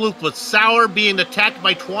Youngbluth, with Sauer being attacked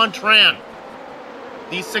by Tuan Tran.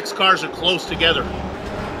 These 6 cars are close together.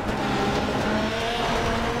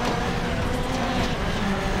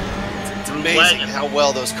 It's amazing how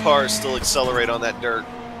well those cars still accelerate on that dirt.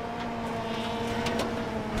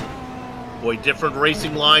 Boy, different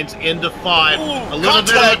racing lines into 5. Ooh, a little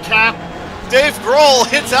bit of a tap. Dave Grohl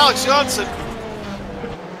hits Alex Janssen.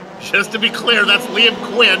 Just to be clear, that's Liam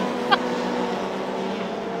Quinn.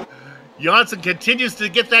 Janssen continues to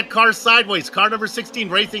get that car sideways. Car number 16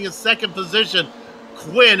 racing in 2nd position.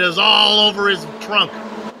 Quinn is all over his trunk.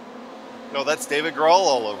 No, that's David Grohl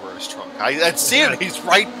all over his trunk. I see him. He's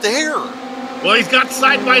right there. Well, he's got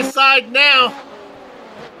side by side now.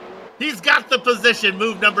 He's got the position.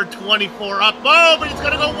 Move number 24 up. Oh, but he's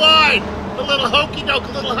going to go wide. A little hokey doke,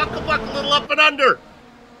 a little huckabuck, a little up and under.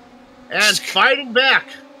 And fighting back.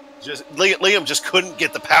 Liam just couldn't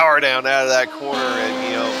get the power down out of that corner,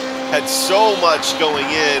 and had so much going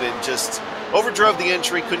in and just overdrove the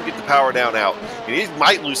entry, couldn't get the power down out. And he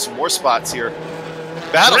might lose some more spots here.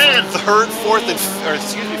 Battle for 3rd, 4th,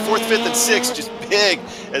 5th, and 6th, just big.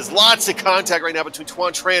 There's lots of contact right now between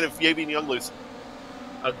Tuan Tran and Fabian Youngbluth.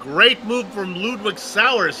 A great move from Ludwig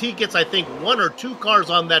Sauer as he gets, I think, 1 or 2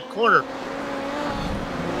 cars on that corner.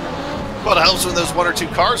 Well, it helps when those 1 or 2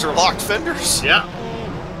 cars are locked fenders. Yeah.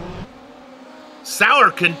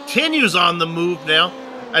 Sauer continues on the move now.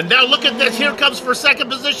 And now look at this. Here comes for 2nd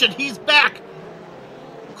position. He's back.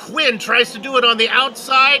 Quinn tries to do it on the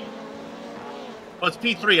outside. Oh, it's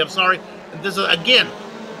P3. I'm sorry. And this is, again,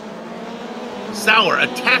 Sauer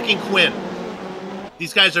attacking Quinn.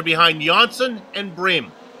 These guys are behind Janssen and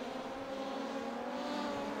Brame.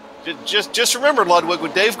 Just remember, Ludwig,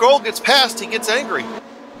 when Dave Grohl gets past, he gets angry.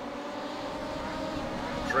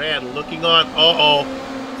 Tran looking on. Uh-oh.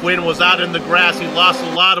 Quinn was out in the grass. He lost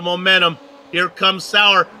a lot of momentum. Here comes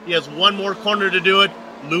Sauer. He has 1 more corner to do it.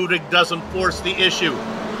 Ludwig doesn't force the issue.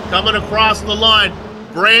 Coming across the line.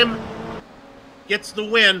 Brame gets the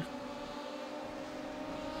win.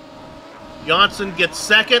 Janssen gets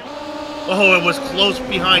 2nd. Oh, it was close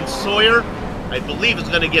behind Sawyer. I believe it's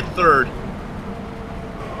going to get 3rd.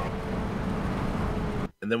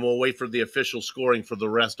 And then we'll wait for the official scoring for the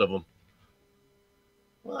rest of them.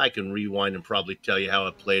 Well, I can rewind and probably tell you how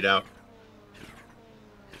it played out.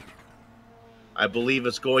 I believe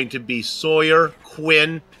it's going to be Sawyer,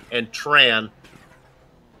 Quinn, and Tran.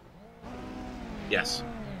 Yes.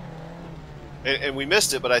 And we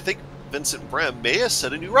missed it, but I think Vincent Brem may have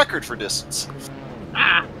set a new record for distance.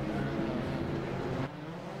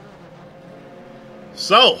 So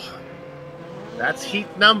So, that's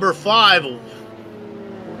heat number 5.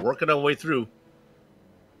 We're working our way through.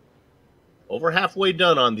 Over halfway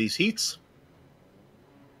done on these heats.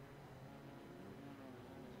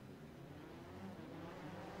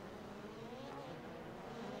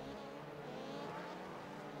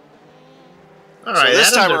 All right, so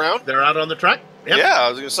this Adam, time around, they're out on the track. Yep. Yeah, I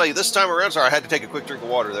was going to say this time around. Sorry, I had to take a quick drink of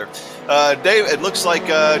water there. Dave, it looks like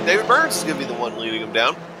David Burns is going to be the one leading him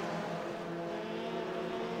down.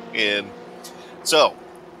 And so,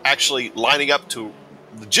 actually lining up to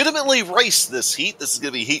legitimately race this heat. This is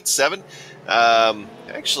going to be Heat 7.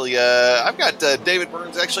 Actually, I've got David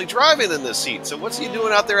Burns actually driving in this heat. So what's he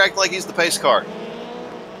doing out there acting like he's the pace car?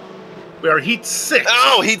 We are Heat 6.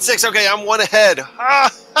 Oh, Heat 6. Okay, I'm one ahead. All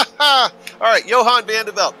right, Johan van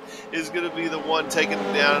der Velde is going to be the one taking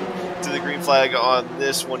him down to the green flag on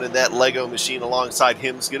this one, and that Lego machine alongside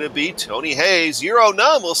him is going to be Tony Hayes. Euro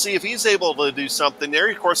Num, we'll see if he's able to do something there.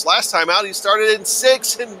 Of course, last time out, he started in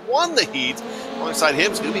 6th and won the heat. Alongside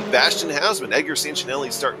him is going to be Bastian Hausman. Edgar Sancinelli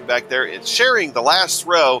starting back there and sharing the last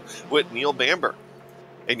row with Neil Bamber.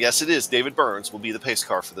 And yes, it is. David Burns will be the pace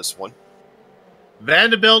car for this one.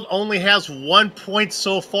 Vanderbilt only has 1 point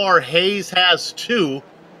so far. Hayes has 2.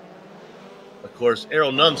 Of course,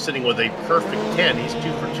 Errol Num sitting with a perfect 10. He's 2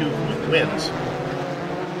 for 2 with wins.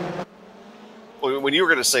 Well, when you were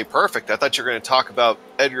going to say perfect, I thought you were going to talk about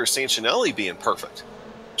Edgar Sancinelli being perfect.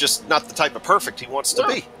 Just not the type of perfect he wants to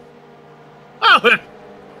be. Oh,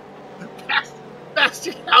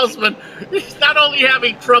 Bastian Hausman, he's not only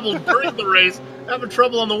having trouble during the race, having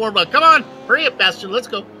trouble on the warm-up. Come on, hurry up, Bastian, let's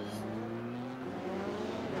go.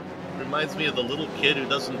 Reminds me of the little kid who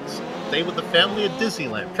doesn't stay with the family at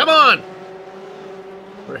Disneyland. Come on!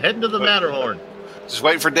 We're heading to the Matterhorn. Just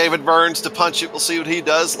waiting for David Burns to punch it. We'll see what he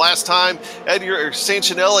does. Last time, Edgar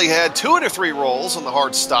Sancinelli had 2 out of 3 rolls on the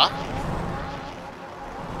hard stop.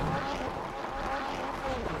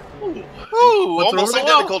 Ooh, almost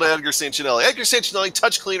identical to Edgar Sancinelli. Edgar Sancinelli,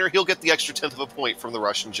 touch cleaner. He'll get the extra 1/10 of a point from the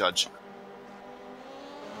Russian judge.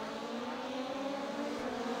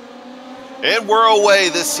 And we're away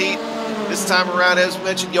this heat. This time around, as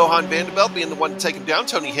mentioned, Johan van der Velde being the one to take him down.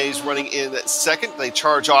 Tony Hayes running in 2nd. They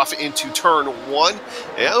charge off into turn 1.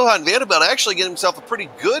 And Johan van der Velde actually getting himself a pretty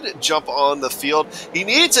good jump on the field. He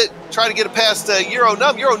needs it. Trying to get it past Euro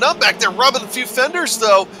Num. Euro Num back there rubbing a few fenders,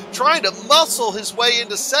 though. Trying to muscle his way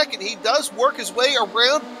into 2nd. He does work his way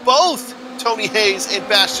around both Tony Hayes and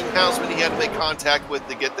Bastian Hausman. He had to make contact with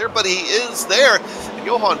to get there, but he is there. And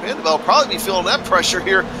Johan van der Velde will probably be feeling that pressure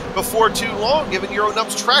here before too long, given Euro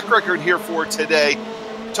Num's track record here for today.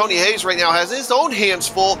 Tony Hayes right now has his own hands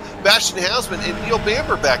full. Bastian Hausman and Neil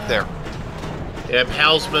Bamber back there. Yep,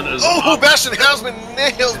 Hausman is... Oh, Bastian Hausman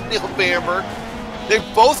nails Neil Bamber. They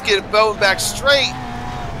both get it going back straight.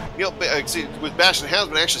 With Bastian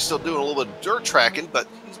Hausman actually still doing a little bit of dirt tracking, but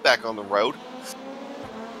he's back on the road.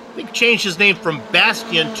 I think changed his name from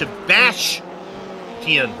Bastian to Bastian,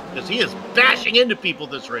 because he is bashing into people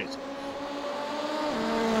this race.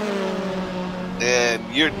 And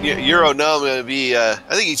Euro Num going to be, I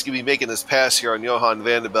think he's going to be making this pass here on Johan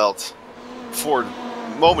van der Velde for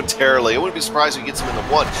momentarily. I wouldn't be surprised if he gets him in the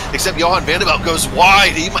 1, except Johan van der Velde goes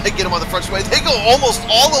wide. He might get him on the front straight. They go almost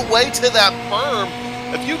all the way to that berm.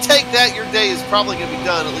 If you take that, your day is probably going to be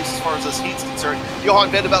done, at least as far as this heat's concerned. Johan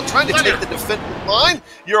van der Velde trying to take the defensive line.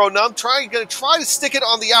 Euro Num going to try to stick it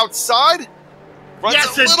on the outside.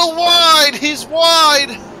 Runs a little wide. He's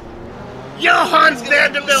wide. Johan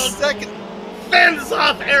van der Velde 2nd. fends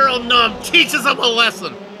off Errol Num, teaches him a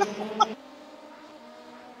lesson.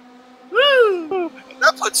 Woo!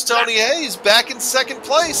 That puts Tony Hayes back in 2nd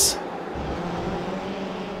place.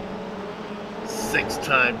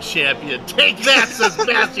 6-time champion. Take that, says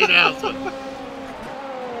Bastian Hausman.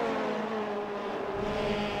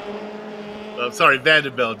 Oh, sorry, van der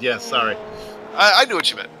Velde. Yes, sorry. I knew what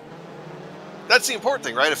you meant. That's the important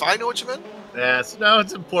thing, right? If I know what you meant? Yes. No,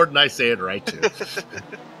 it's important I say it right, too.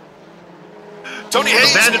 Tony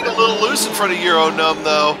Hayes getting a little loose in front of Euro Num,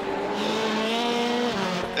 though.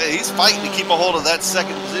 Hey, he's fighting to keep a hold of that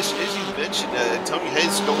 2nd position. As you mentioned, Tony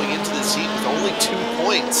Hayes going into this heat with only 2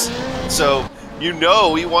 points. So, you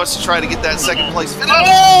know he wants to try to get that 2nd place finish.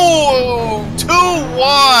 Oh! Too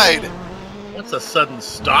wide! That's a sudden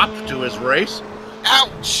stop to his race.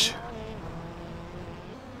 Ouch!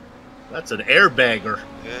 That's an airbagger.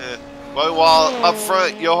 Yeah. But while up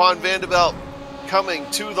front, Johan van der Velde coming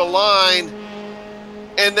to the line,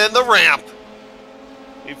 and then the ramp.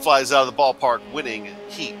 He flies out of the ballpark, winning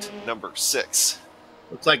heat number 6.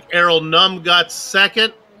 Looks like Errol Num got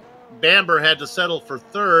 2nd. Bamber had to settle for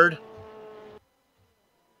 3rd.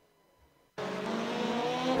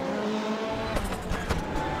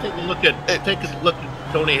 take a look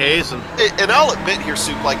at Tony Hayes and I'll admit here,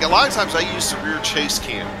 Soup, like a lot of times I use the rear chase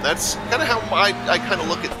cam. That's kind of how I kind of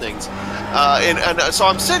look at things. So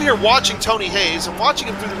I'm sitting here watching Tony Hayes. I'm watching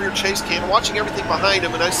him through the rear chase cam, watching everything behind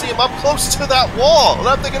him, and I see him up close to that wall. And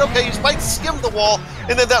I'm thinking, okay, he might skim the wall,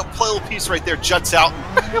 and then that little piece right there juts out.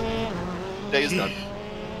 Day is done.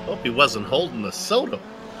 Hope he wasn't holding the soda,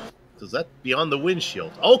 because that's beyond the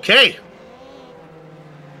windshield. Okay.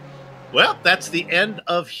 Well, that's the end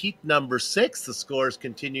of heat number 6. The scores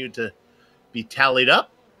continue to be tallied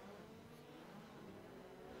up.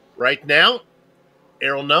 Right now,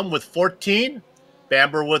 Errol Num with 14,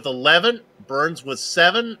 Bamber with 11, Burns with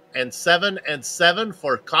 7, and 7 and 7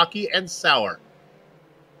 for Cocky and Sauer.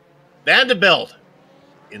 Vanderbilt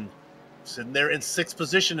sitting there in 6th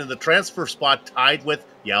position in the transfer spot, tied with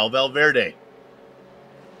Yao Valverde.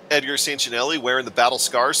 Edgar Sancinelli wearing the battle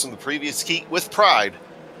scars from the previous heat with pride,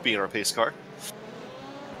 being our pace car.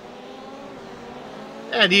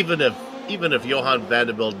 And even if Johan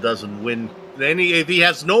Vanderbilt doesn't win, if he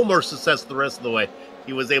has no more success the rest of the way,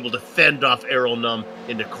 he was able to fend off Errol Num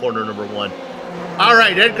into corner number 1. All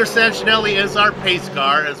right, Edgar Sancinelli is our pace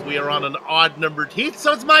car as we are on an odd-numbered heat,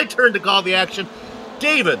 so it's my turn to call the action.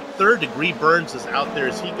 David, third-degree Burns is out there.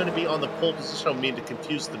 Is he going to be on the pole position? I don't mean to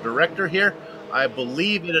confuse the director here. I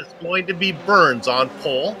believe it is going to be Burns on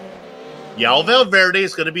pole. Yao Valverde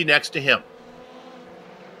is going to be next to him.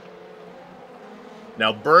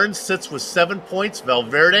 Now, Burns sits with 7 points.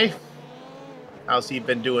 Valverde, how's he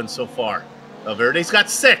been doing so far? Valverde's got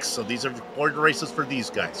 6, so these are important races for these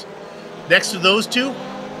guys. Next to those two,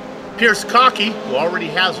 Pierce Cocky, who already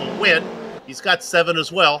has a win. He's got 7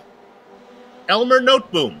 as well. Elmer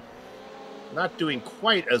Noteboom, not doing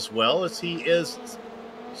quite as well as he is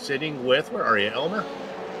sitting with, where are you, Elmer?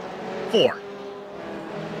 4.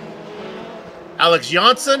 Alex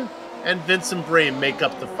Janssen and Vincent Bream make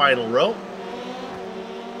up the final row.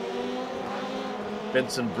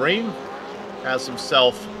 Vincent Bream has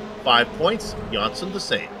himself 5 points. Janssen the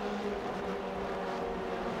same.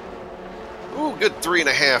 Ooh, good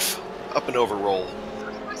 3.5 up and over roll.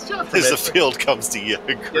 Nice job as the field comes to you.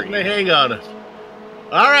 Getting the hang on it.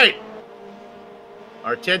 All right.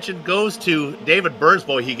 Our attention goes to David Burns.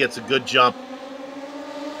 Boy, he gets a good jump.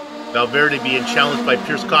 Valverde being challenged by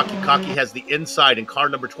Pierce Cocky. Cocky has the inside in car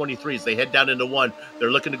number 23 as they head down into 1.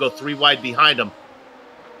 They're looking to go 3 wide behind him.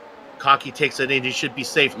 Cocky takes it in. He should be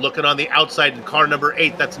safe. Looking on the outside in car number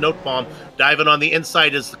 8. That's Notebomb. Diving on the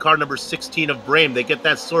inside is the car number 16 of Brame. They get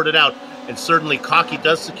that sorted out. And certainly Cocky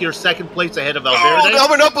does secure 2nd place ahead of Valverde.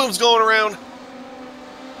 Oh, Noteboom's going around.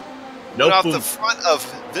 Noteboom off the front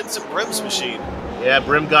of Vincent Brim's machine. Yeah,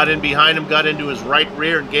 Brim got in behind him, got into his right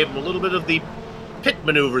rear, and gave him a little bit of the pit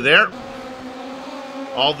maneuver there.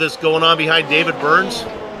 All this going on behind David Burns,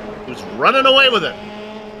 who's running away with it.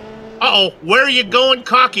 Uh-oh, where are you going,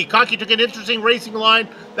 Cocky? Cocky took an interesting racing line.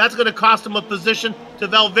 That's going to cost him a position to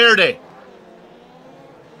Valverde.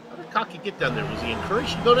 How did Cocky get down there? Was he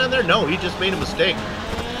encouraged to go down there? No, he just made a mistake.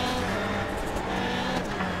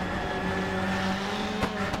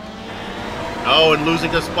 Oh, and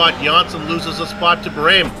losing a spot. Janssen loses a spot to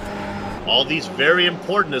Brame. All these very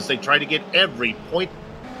important as they try to get every point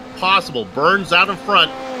possible. Burns out in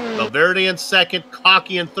front. Valverde in 2nd.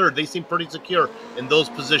 Cocky in 3rd. They seem pretty secure in those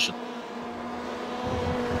positions.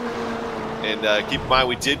 And keep in mind,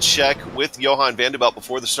 we did check with Johan Vanderbilt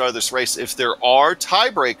before the start of this race. If there are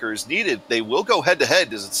tiebreakers needed, they will go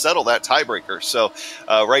head-to-head to settle that tiebreaker. So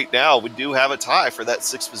right now, we do have a tie for that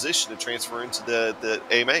 6th position to transfer into the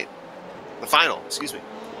A main. The final, excuse me.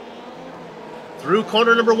 Through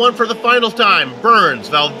corner number 1 for the final time. Burns,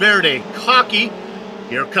 Valverde, Cocky.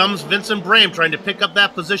 Here comes Vincent Brame trying to pick up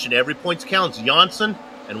that position. Every point counts. Janssen,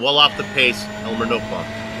 and well off the pace, Elmer Noteboom.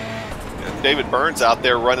 David Burns out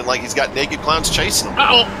there running like he's got naked clowns chasing him.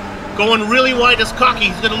 Uh-oh. Going really wide as Cocky.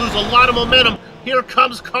 He's going to lose a lot of momentum. Here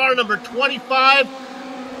comes car number 25.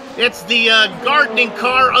 It's the gardening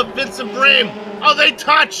car of Vincent Brame. Oh, they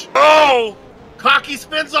touch. Oh! Cocky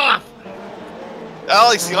spins off.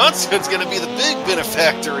 Alex Janssen's going to be the big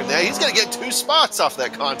benefactor in that. He's going to get 2 spots off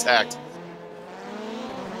that contact.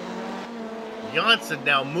 Janssen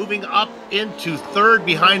now moving up into 3rd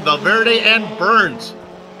behind Valverde and Burns.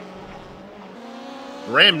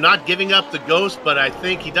 Brame not giving up the ghost, but I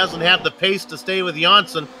think he doesn't have the pace to stay with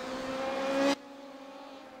Janssen.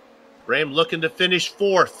 Brame looking to finish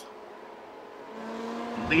 4th.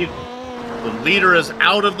 The leader is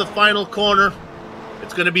out of the final corner.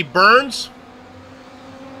 It's going to be Burns.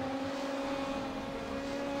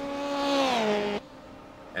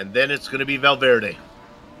 And then it's going to be Valverde.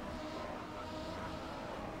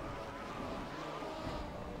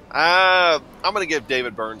 I'm going to give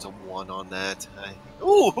David Burns a 1 on that.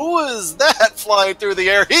 Ooh, who is that flying through the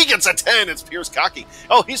air? He gets a 10. It's Pierce Cockey.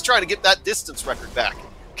 Oh, he's trying to get that distance record back.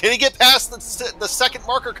 Can he get past the second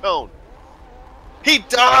marker cone? He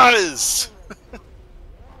does!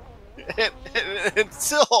 and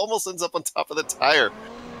still almost ends up on top of the tire.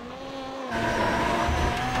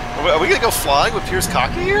 Are we going to go flying with Pierce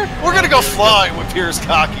Cockey here? We're going to go flying with Pierce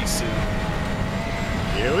Cockey soon.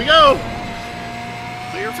 Here we go.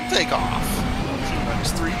 Clear for takeoff.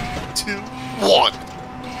 3, 2, 1.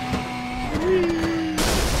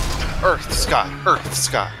 Earth, sky, earth,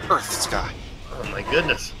 sky, earth, sky. Oh my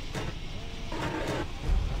goodness.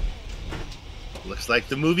 Looks like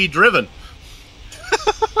the movie Driven.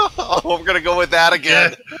 Oh, I'm going to go with that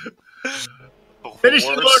again. Yeah.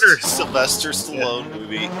 Finishing orders. Sylvester Stallone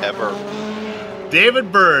movie ever.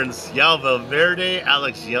 David Burns, Yal Valverde,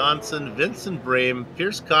 Alex Janssen, Vincent Brame,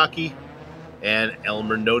 Pierce Cockey, and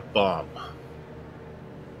Elmer Notebaum.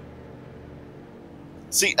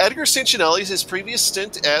 See, Edgar Santinelli's his previous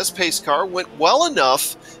stint as pace car went well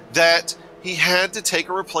enough that he had to take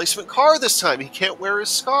a replacement car this time. He can't wear his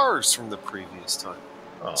scars from the previous time.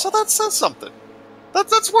 Oh. So that says something.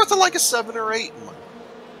 That's worth like a 7 or 8.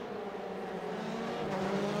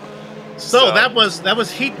 So that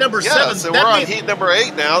was heat number 7. So we're on heat number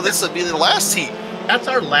 8 now. This would be the last heat. That's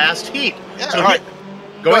our last heat. Yeah, so all right.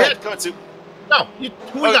 Go ahead. Go ahead, Sue. No,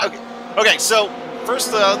 who we got? Okay, so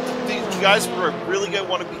first, the guys we're really going to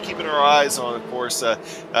want to be keeping our eyes on, of course.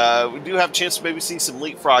 We do have a chance to maybe see some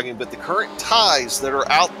leapfrogging, but the current ties that are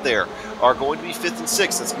out there are going to be 5th and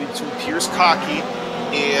 6th. That's going to be between Pierce Cockey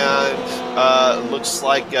and looks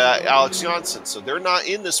like Alex Janssen. So they're not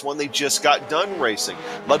in this one. They just got done racing.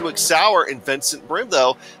 Ludwig Sauer and Vincent Brim,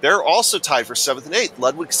 though, they're also tied for 7th and 8th.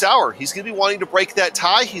 Ludwig Sauer, he's going to be wanting to break that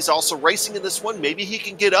tie. He's also racing in this one. Maybe he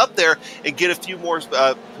can get up there and get a few more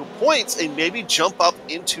points and maybe jump up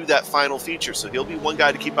into that final feature. So he'll be one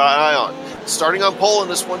guy to keep an eye on. Starting on pole in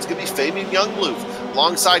this one's going to be Fabian Youngbluth.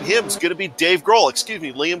 Alongside him is going to be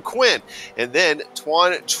Liam Quinn. And then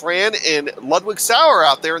Tuan Tran and Ludwig Sauer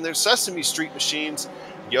out there in their Sesame Street machines.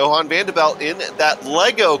 Johan Vanderbilt in that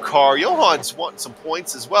Lego car. Johan's wanting some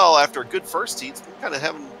points as well after a good first heat. He's kind of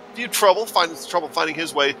having a few trouble finding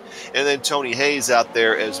his way. And then Tony Hayes out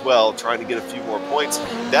there as well, trying to get a few more points.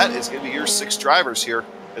 That is going to be your 6 drivers here.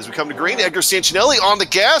 As we come to green, Edgar Santinelli on the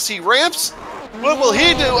gas. He ramps. What will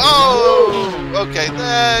he do? Oh, okay.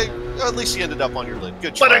 At least he ended up on your lid.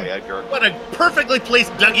 Good try, Edgar. What a perfectly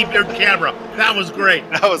placed Dougie Beard camera. That was great.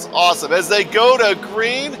 That was awesome. As they go to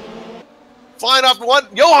green, flying off to one.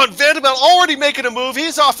 Johan Vanderbilt already making a move.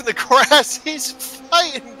 He's off in the grass. He's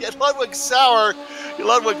fighting. Get Ludwig Sauer.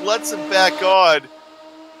 Ludwig lets him back on.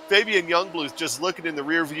 Fabian Youngbluth just looking in the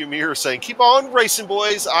rearview mirror saying, keep on racing,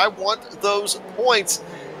 boys. I want those points.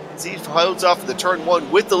 As he holds off in the turn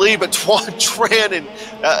 1 with the lead, but Tuan Tran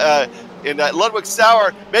and Ludwig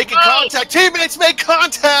Sauer making contact. Teammates make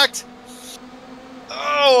contact.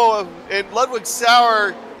 Oh, and Ludwig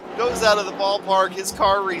Sauer goes out of the ballpark. His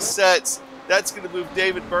car resets. That's going to move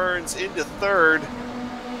David Burns into 3rd.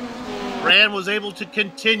 Tran was able to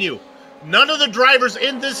continue. None of the drivers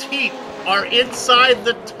in this heat are inside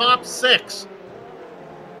the top 6.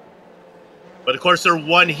 But of course, they're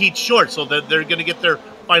 1 heat short, so they're going to get their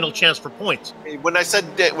final chance for points. When I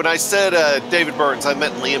said David Burns, I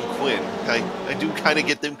meant Liam Quinn. I do kind of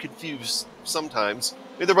get them confused sometimes.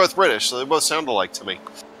 I mean, they're both British, so they both sound alike to me.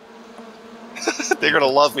 They're going to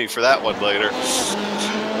love me for that one later.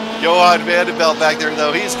 Johan Vanderbilt back there,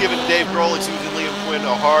 though. He's giving Dave Grohl, excuse me, Liam Quinn,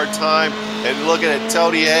 a hard time. And looking at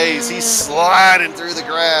Tony Hayes, he's sliding through the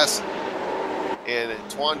grass. And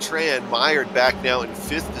Tuan Tran mired back now in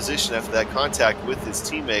 5th position after that contact with his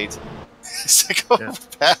teammate.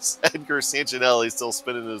 Past Edgar Santinelli, still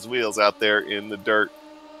spinning his wheels out there in the dirt.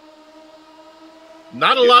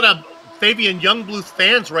 Not a lot of Fabian Youngbluth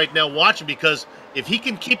fans right now watching, because if he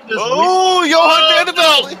can keep this... Johan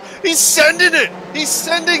Vanderbilt! He's sending it! He's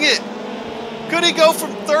sending it! Could he go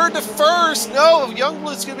from 3rd to 1st? No,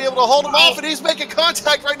 Youngbluth's going to be able to hold him off, and he's making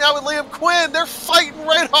contact right now with Liam Quinn. They're fighting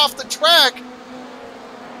right off the track.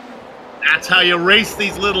 That's how you race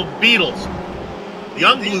these little beetles.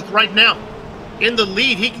 Youngbluth right now in the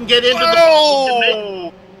lead. He can get into the...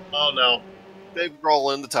 Oh, no. Dave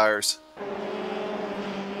Grohl in the tires.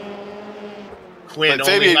 Quinn but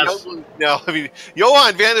Fabian Youngbluth, no, I mean,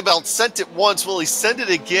 Johan Vanderbilt sent it once. Will he send it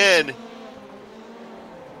again?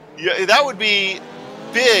 Yeah, that would be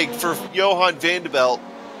big for Johan Vanderbilt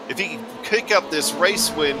if he can pick up this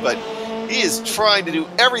race win, but he is trying to do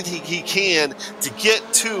everything he can to get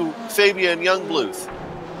to Fabian Youngbluth.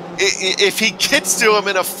 if he gets to him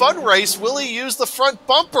in a fun race, will he use the front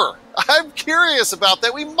bumper? I'm curious about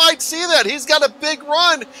that. We might see that. He's got a big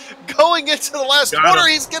run going into the last quarter.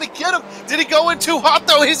 He's going to get him. Did he go in too hot,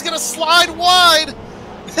 though? He's going to slide wide.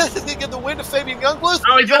 They get the win to Fabian Youngblood.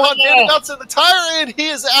 Oh, Johan Vanderbilt's in the tire, and he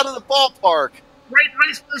is out of the ballpark. Great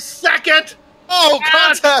race for second. Oh,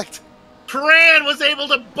 contact. Tran was able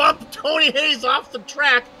to bump Tony Hayes off the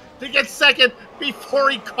track to get second before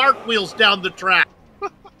he cartwheels down the track.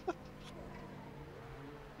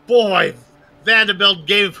 Boy, Vanderbilt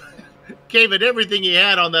gave it everything he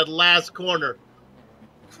had on that last corner.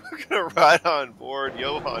 We're going to ride on board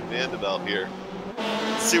Johan Vanderbilt here.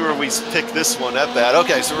 Let's see where we pick this one up at.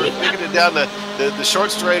 Okay, so we're picking it down the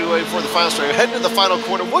short straightaway before the final straightaway. Heading to the final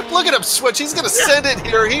corner. Look at him switch. He's going to send it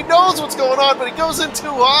here. He knows what's going on, but he goes in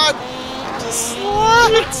too hard. Just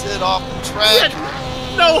slides it off the track.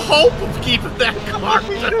 No hope of keeping that car.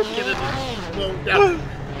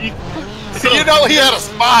 So, you know, he had a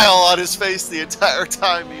smile on his face the entire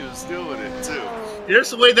time he was doing it, too. Here's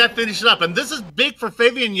the way that finishes up, and this is big for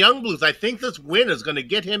Fabian Youngblood. I think this win is going to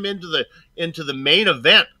get him into the main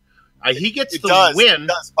event. He gets the win. It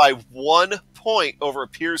does by 1 point over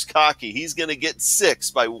Piers Cocky. He's going to get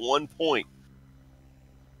 6 by 1 point.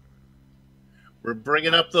 We're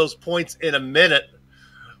bringing up those points in a minute.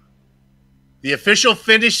 The official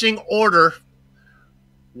finishing order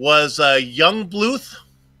was Youngblood,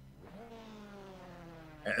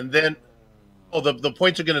 and then. Oh, the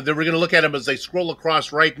points are we're gonna look at them as they scroll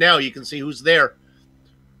across right now. You can see who's there.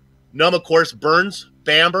 Num, of course, Burns,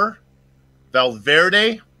 Bamber,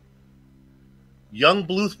 Valverde,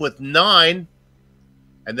 Youngblood with 9,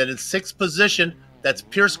 and then in 6th position, that's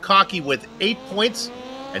Piers Cocky with 8 points,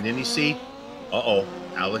 and then you see,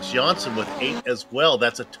 Alex Johnson with 8 as well.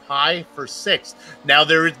 That's a tie for 6th. Now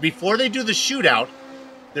before they do the shootout,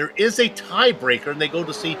 there is a tiebreaker, and they go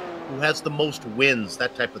to see who has the most wins,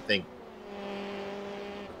 that type of thing.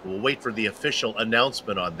 We'll wait for the official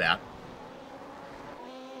announcement on that.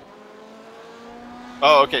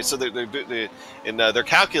 Oh, okay. So they're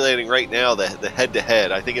calculating right now the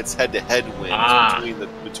head-to-head. I think it's head-to-head wins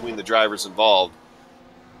between the drivers involved.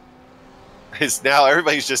 It's now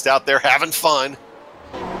everybody's just out there having fun.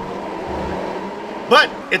 But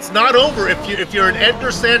it's not over. If you're an Edgar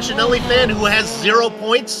Sancinelli fan who has 0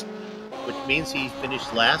 points, which means he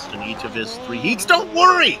finished last in each of his 3 heats, don't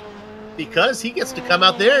worry, because he gets to come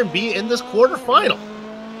out there and be in this quarterfinal.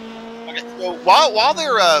 Okay, so while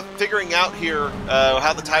they're figuring out here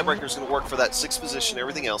how the tiebreaker is going to work for that 6th position,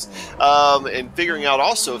 everything else, and figuring out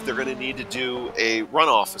also if they're going to need to do a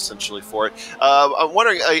runoff essentially for it, I'm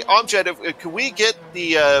wondering, Amjad, can we get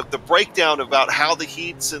the breakdown about how the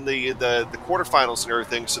heats and the quarterfinals and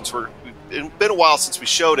everything, since it's been a while since we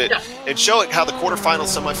showed it, and show it how the quarterfinal,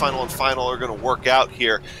 semifinal, and final are going to work out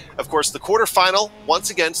here. Of course, the quarterfinal,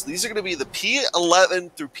 once again, so these are going to be the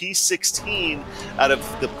P11 through P16 out of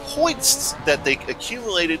the points that they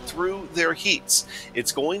accumulated through their heats.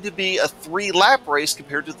 It's going to be a 3-lap race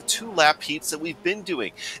compared to the 2-lap heats that we've been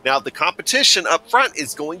doing. Now, the competition up front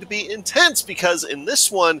is going to be intense because in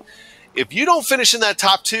this one, if you don't finish in that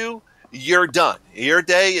top 2, you're done. Your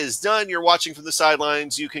day is done. You're watching from the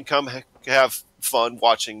sidelines. You can come have fun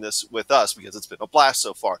watching this with us because it's been a blast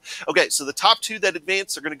so far. Okay, so the top 2 that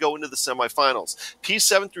advance are going to go into the semifinals.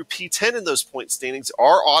 P7 through P10 in those point standings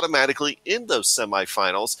are automatically in those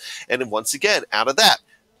semifinals. And then once again, out of that,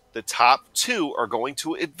 the top 2 are going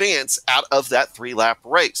to advance out of that 3-lap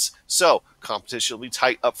race. So competition will be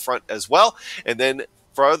tight up front as well. And then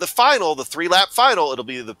for the final, the 3-lap final, it'll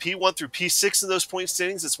be the P1 through P6 in those point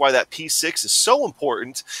standings. That's why that P6 is so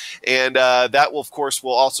important. And that will, of course,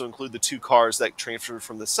 will also include the 2 cars that transferred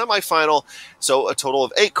from the semifinal. So a total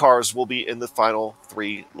of 8 cars will be in the final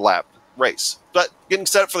 3-lap race. But getting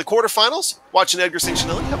set up for the quarterfinals, watching Edgar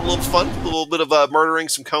Sancinelli have a little fun, a little bit of murdering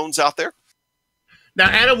some cones out there. Now,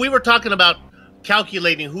 Anna, we were talking about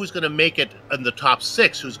calculating who's going to make it in the top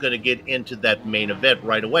 6, who's going to get into that main event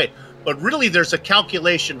right away. But really, there's a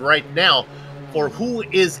calculation right now for who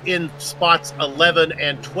is in spots 11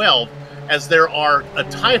 and 12, as there are a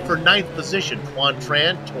tie for 9th position. Quan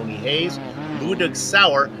Tran, Tony Hayes, Ludwig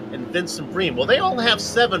Sauer, and Vincent Breen. Well, they all have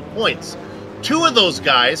 7 points. 2 of those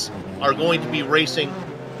guys are going to be racing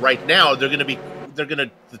right now. The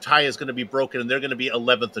tie is going to be broken, and they're going to be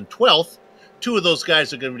 11th and 12th. 2 of those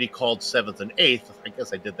guys are going to be called 7th and 8th. I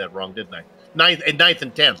guess I did that wrong, didn't I? 9th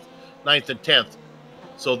and 10th. 9th and 10th.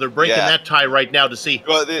 So they're breaking that tie right now to see.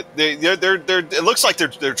 Well, it looks like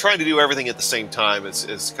they're trying to do everything at the same time.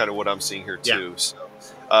 Is kind of what I'm seeing here too. So,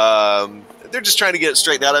 They're just trying to get it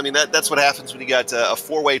straightened out. I mean, that's what happens when you got a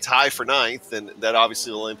four-way tie for ninth, and that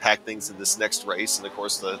obviously will impact things in this next race. And of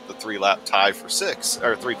course, the three-lap tie for six,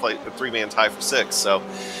 or three-man tie for six. So,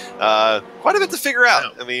 quite a bit to figure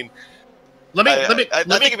out. I mean, I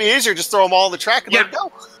think it'd be easier just throw them all on the track and let it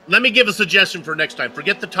go. Let me give a suggestion for next time.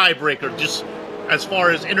 Forget the tiebreaker. Just as far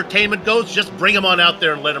as entertainment goes, just bring them on out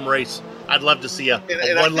there and let them race. I'd love to see a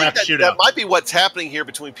one-lap shootout. That might be what's happening here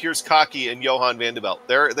between Piers Kokke and Johan van der Belt.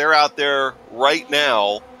 They're out there right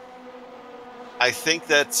now. I think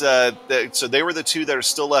that so they were the two that are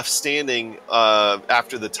still left standing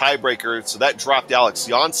after the tiebreaker. So that dropped Alex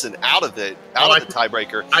Janssen out of the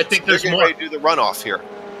tiebreaker. I think there's more. Ready to do the runoff here.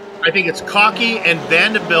 I think it's Kokke and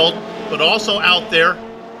van der Belt, but also out there,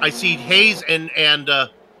 I see Hayes and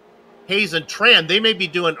Tran. They may be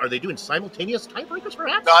doing. Are they doing simultaneous tiebreakers,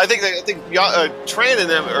 perhaps? No, I think Tran and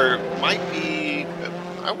them might be.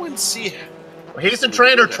 I wouldn't see. Hayes and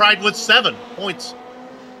Tran are tied with 7 points.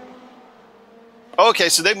 Okay,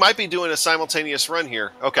 so they might be doing a simultaneous run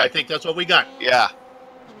here. Okay, I think that's what we got. Yeah.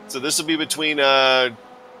 So this will be between Juan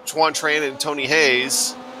Tran and Tony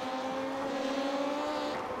Hayes.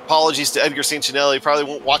 Apologies to Edgar Santinelli. Probably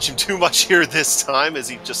won't watch him too much here this time, as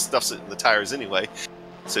he just stuffs it in the tires anyway.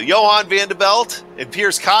 So Johan van der Belt and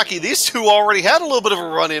Piers Kokke, these two already had a little bit of a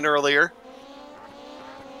run-in earlier.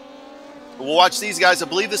 We'll watch these guys. I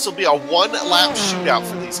believe this will be a one-lap shootout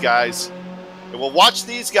for these guys. And we'll watch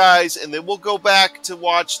these guys, and then we'll go back to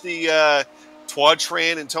watch the Juan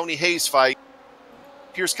Tran and Tony Hayes fight.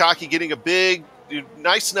 Piers Kokke getting a big,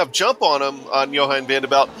 nice enough jump on him, on Johan van der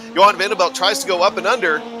Belt. Johan van der Belt tries to go up and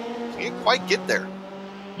under. Can't quite get there.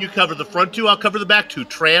 You cover the front two, I'll cover the back two.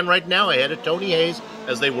 Tran right now ahead of Tony Hayes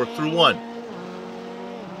as they work through one.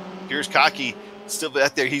 Piers Kokke still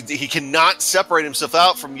back there. He cannot separate himself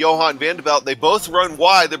out from Johan van der Belt. They both run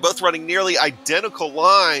wide. They're both running nearly identical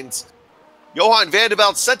lines. Johan van der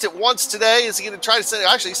Belt sent it once today. Is he going to try to send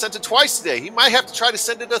it? Actually, he sent it twice today. He might have to try to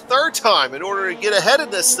send it a third time in order to get ahead of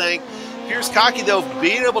this thing. Piers Kokke, though,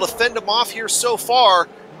 being able to fend him off here so far.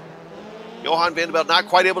 Johan van der Belt not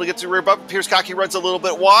quite able to get to the rear bumper. Piers Kokke runs a little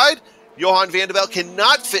bit wide. Johan van der Belt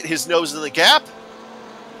cannot fit his nose in the gap.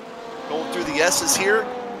 Going through the S's here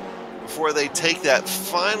before they take that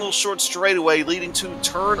final short straightaway leading to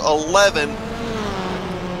turn 11.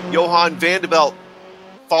 Johan van der Belt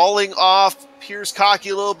falling off Piers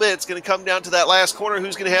Kokke a little bit. It's going to come down to that last corner.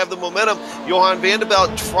 Who's going to have the momentum? Johan van der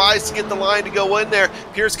Belt tries to get the line to go in there.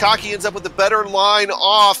 Piers Kokke ends up with a better line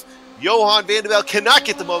off. Johan van der Belt cannot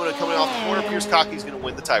get the momentum coming off the corner. Piers Kokke is going to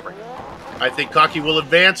win the tiebreaker. I think Kokke will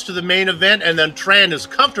advance to the main event, and then Tran is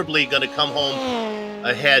comfortably going to come home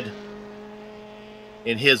ahead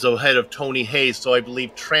of Tony Hayes. So I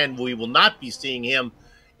believe Tran, we will not be seeing him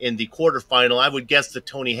in the quarterfinal. I would guess that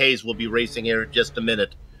Tony Hayes will be racing here in just a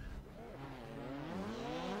minute.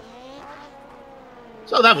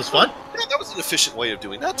 So that was fun. Yeah, that was an efficient way of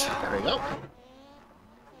doing that. There we go.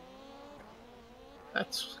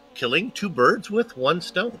 That's killing 2 birds with 1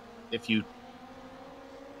 stone, if you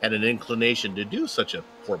had an inclination to do such a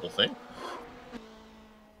horrible thing.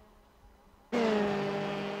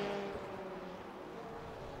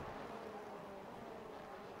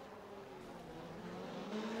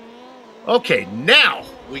 Okay, now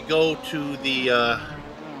we go to the,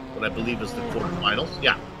 what I believe is the quarterfinals.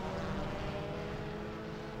 Yeah.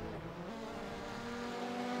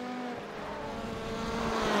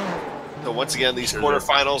 So once again, these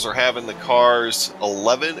quarterfinals are having the cars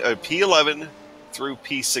P11 through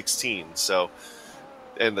P16. So,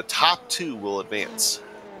 and the top 2 will advance.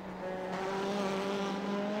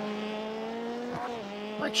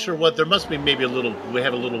 Not sure what. There must be maybe we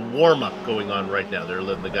have a little warm-up going on right now. They're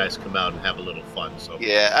letting the guys come out and have a little fun. So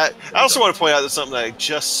yeah, I also want to point out that something that I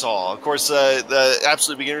just saw. Of course, the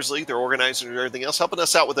Absolute Beginners League, their organizers and everything else, helping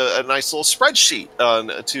us out with a nice little spreadsheet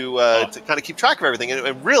to kind of keep track of everything,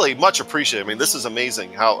 and really much appreciated. I mean, this is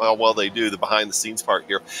amazing how well they do the behind-the-scenes part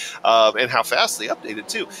here, and how fast they update it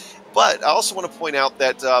too. But I also want to point out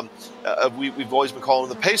that we've always been calling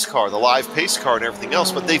them the pace car, the live pace car and everything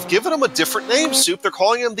else, but they've given them a different name, Soup. They're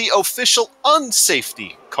calling them the official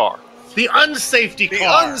unsafety car. The unsafety car.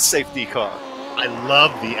 The unsafety car. I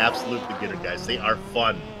love the Absolute Beginner guys. They are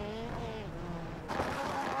fun.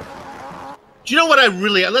 Do you know what I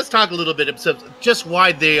really... Let's talk a little bit about just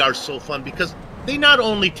why they are so fun, because they not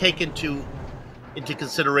only take into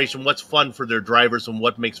consideration what's fun for their drivers and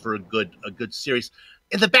what makes for a good series.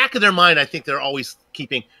 In the back of their mind, I think they're always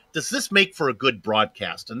keeping, does this make for a good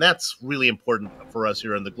broadcast? And that's really important for us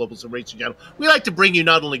here on the Global SimRacing Channel. We like to bring you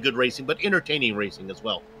not only good racing, but entertaining racing as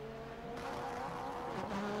well.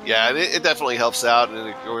 Yeah, and it definitely helps out. And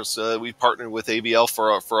of course, we've partnered with ABL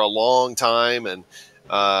for a long time. And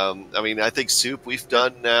I mean, I think Soup, we've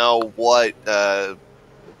done now what,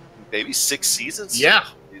 maybe 6 seasons? Yeah.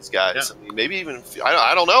 These guys. Yeah. I mean, maybe even,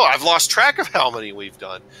 I don't know. I've lost track of how many we've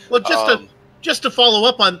done. Well, just to follow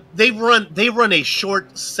up on, they run a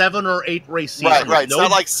short 7 or 8 race season. Right. It's not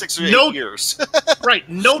like 6 or 8 years. Right.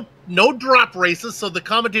 No drop races, so the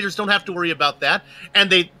commentators don't have to worry about that. And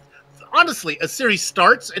they, honestly, a series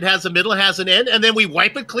starts, it has a middle, it has an end, and then we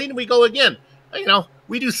wipe it clean and we go again. You know,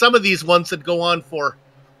 we do some of these ones that go on for,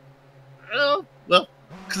 well,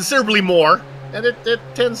 considerably more, and it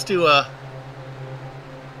tends to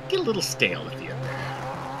get a little stale at the end.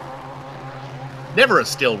 Never a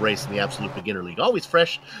stale race in the Absolute Beginner League. Always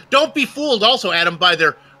fresh. Don't be fooled also, Adam, by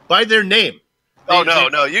their name.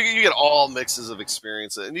 No. You get all mixes of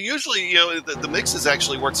experience. And usually, you know, the mixes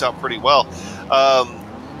actually works out pretty well.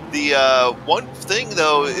 The one thing,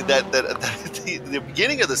 though, that the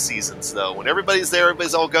beginning of the seasons, though, when everybody's there,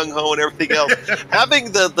 everybody's all gung-ho and everything else,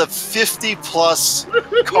 having the 50-plus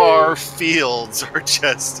car fields are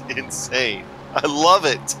just insane. I love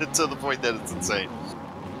it to the point that it's insane.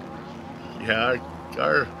 Yeah,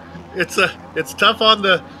 it's tough on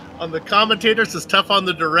the commentators, it's tough on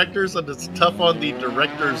the directors, and it's tough on the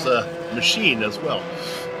director's machine as well.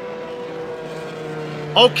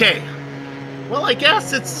 Okay, well, I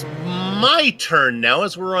guess it's my turn now,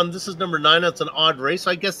 as we're on, this is number 9, that's an odd race,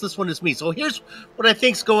 I guess this one is me. So here's what I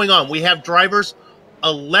think's going on. We have drivers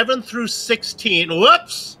 11 through 16,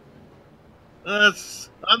 whoops! That's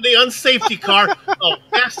on the unsafety car. Oh,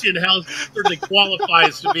 Bastian House certainly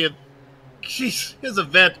qualifies to be a, jeez, his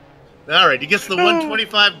event. All right, he gets the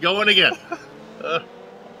 125 going again.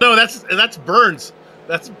 No, that's Burns.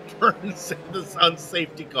 That's Burns in this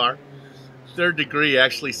unsafety car. Third degree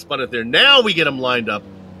actually spun it there. Now we get him lined up.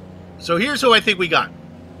 So here's who I think we got.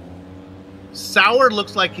 Sauer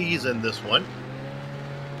looks like he's in this one.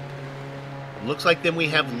 Looks like then we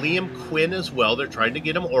have Liam Quinn as well. They're trying to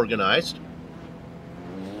get him organized.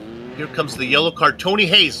 Here comes the yellow car. Tony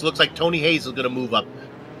Hayes. Looks like Tony Hayes is going to move up.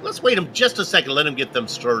 Let's wait him just a second. Let him get them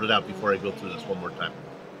sorted out before I go through this one more time.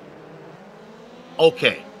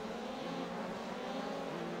 Okay.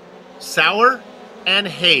 Sauer and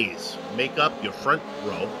Hayes make up your front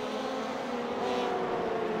row.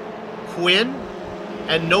 Quinn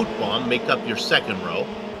and Notebomb make up your second row.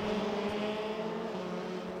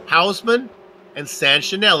 Hausman and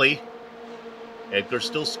Sanchinelli, Edgar's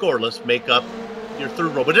still scoreless, make up your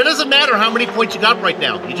third row. But it doesn't matter how many points you got right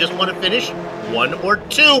now. You just want to finish 1 or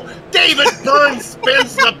 2. David Burns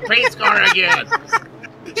spins the pace car again.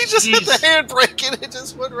 He just hit the handbrake and it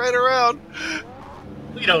just went right around.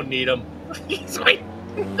 We don't need him. He's waiting.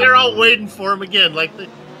 They're all waiting for him again. Like the,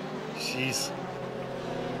 jeez,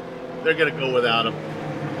 they're gonna go without him.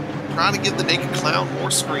 Trying to give the naked clown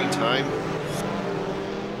more screen time.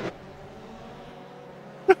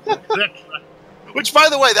 Which, by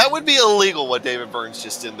the way, that would be illegal what David Burns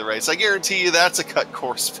just did in the race. I guarantee you that's a cut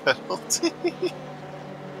course penalty.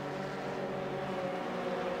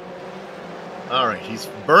 All right,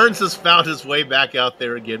 Burns has found his way back out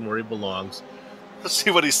there again where he belongs. Let's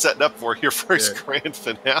see what he's setting up for here for his grand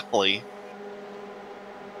finale.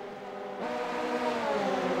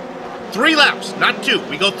 3 laps, not 2.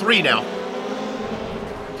 We go 3 now.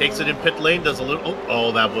 Takes it in pit lane, does a little.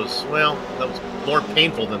 Oh, that was more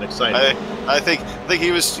painful than exciting. I think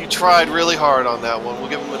he tried really hard on that one. We'll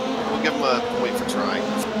give him a point for trying.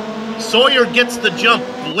 Sawyer gets the jump,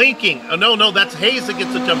 blinking. Oh no, that's Hayes that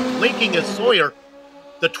gets the jump. Blinking is Sawyer.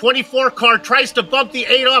 The 24 car tries to bump the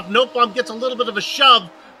 8 off. Notebomb gets a little bit of a shove.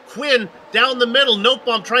 Quinn down the middle.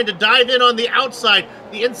 Notebomb trying to dive in on the outside.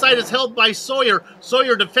 The inside is held by Sawyer.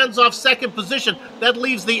 Sawyer defends off second position. That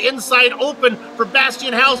leaves the inside open for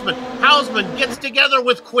Bastian Hausman. Hausman gets together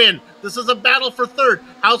with Quinn. This is a battle for third.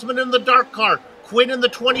 Hausman in the dark car. Quinn in the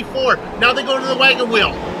 24. Now they go to the wagon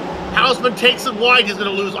wheel. Hausman takes it wide. He's going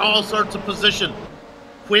to lose all sorts of position.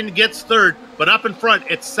 Quinn gets third, but up in front,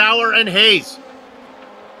 it's Sauer and Hayes.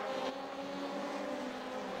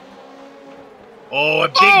 Oh, a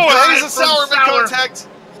big Hayes and Sauer make contact.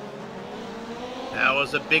 That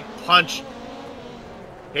was a big punch.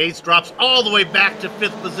 Hayes drops all the way back to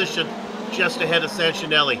 5th position, just ahead of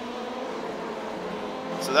Sanchinelli.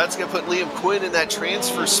 So that's going to put Liam Quinn in that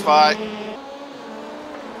transfer spot.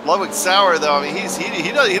 Ludwig Sauer, though, I mean,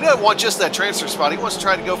 he doesn't want just that transfer spot. He wants to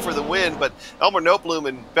try to go for the win, but Elmer Notebloom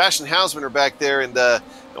and Bastian Hausman are back there, and I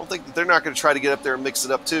don't think that they're not going to try to get up there and mix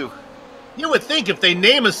it up, too. You would think if they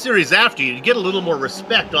name a series after you, you'd get a little more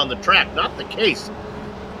respect on the track. Not the case.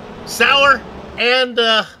 Sauer and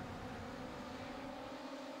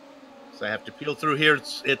So I have to peel through here.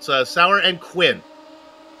 It's Sauer and Quinn.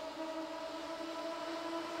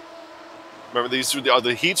 Remember, these are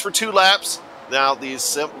the heats for 2 laps. Now these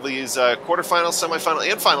quarterfinals, semifinal,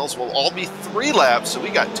 and finals will all be 3 laps. So we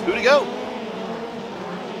got 2 to go.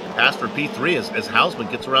 Pass for P3 as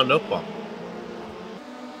Hausman gets around Noteball.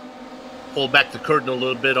 Pull back the curtain a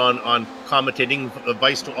little bit on commentating.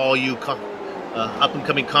 Advice to all you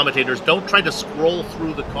up-and-coming commentators: don't try to scroll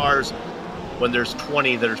through the cars when there's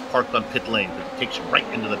 20 that are parked on pit lane. It takes you right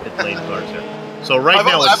into the pit lane cars here. So now I've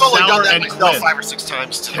it's only Sauer done that and myself Quinn. 5 or 6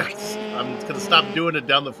 times tonight. I'm going to stop doing it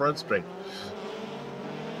down the front straight.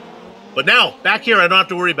 But now, back here, I don't have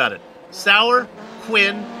to worry about it. Sauer,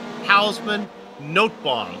 Quinn, Hausman,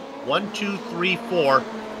 Noteball. 1, 2, 3, 4.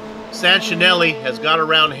 Sanchinelli has got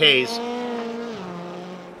around Hayes.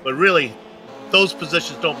 But really, those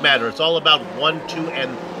positions don't matter. It's all about 1, 2,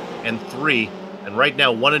 and 3. And right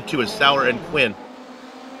now, 1 and 2 is Sauer and Quinn.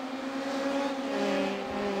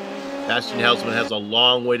 Bastian Hausman has a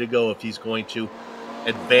long way to go if he's going to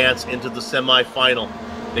advance into the semifinal.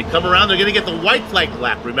 They come around, they're going to get the white flag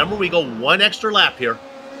lap. Remember, we go 1 extra lap here.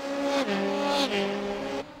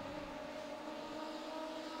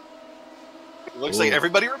 Looks like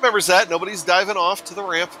everybody remembers that. Nobody's diving off to the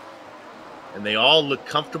ramp. And they all look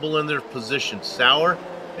comfortable in their position. Sauer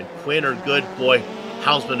and Quinn are good. Boy,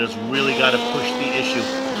 Hausman has really got to push the issue.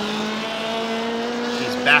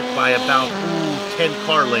 He's back by about 10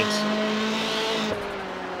 car lengths.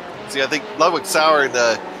 See, I think Ludwig Sauer and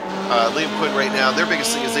Liam Quinn right now, their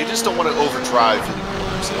biggest thing is they just don't want to overdrive in the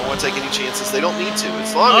corners. They don't want to take any chances. They don't need to.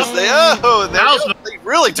 As long as they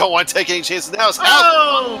really don't want to take any chances. Now it's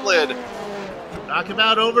Hausman on the lid. Talk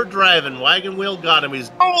about overdriving. Wagon wheel got him. He's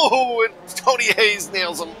and Tony Hayes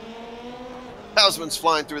nails him. Hausman's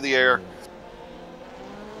flying through the air.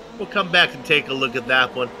 We'll come back and take a look at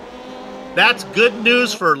that one. That's good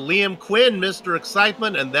news for Liam Quinn, Mr.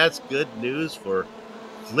 Excitement, and that's good news for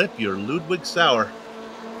Flip, your Ludwig Sauer.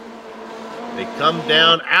 They come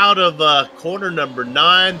down out of corner number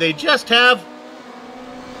 9. They just have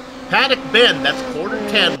Paddock Bend. That's corner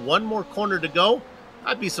 10. 1 more corner to go.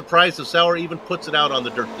 I'd be surprised if Sauer even puts it out on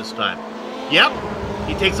the dirt this time. Yep,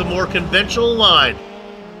 he takes a more conventional line.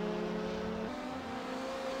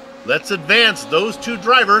 Let's advance those 2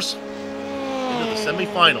 drivers into the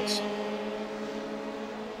semifinals.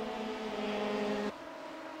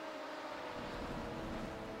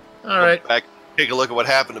 All right. Back, take a look at what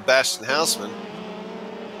happened to Bastian Hausman.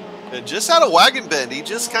 And just out of wagon bend, he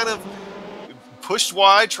just kind of pushed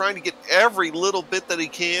wide, trying to get every little bit that he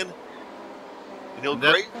can. And he'll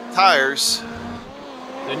grate tires.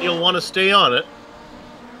 Then you'll want to stay on it.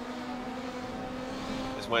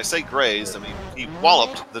 As when I say grazed, I mean he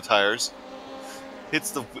walloped the tires.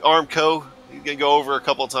 Hits the Armco. He can go over a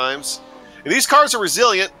couple times. And these cars are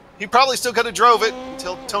resilient. He probably still could have drove it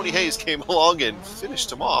until Tony Hayes came along and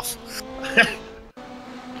finished him off.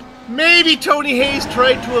 Maybe Tony Hayes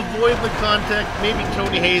tried to avoid the contact. Maybe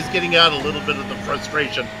Tony Hayes getting out a little bit of the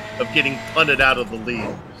frustration of getting punted out of the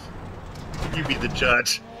lead. You be the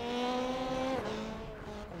judge.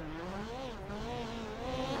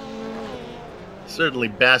 Certainly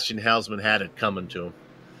Bastian Hausman had it coming to him.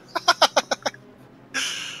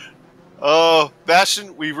 Oh,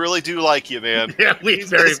 Bastian, we really do like you, man. Yeah,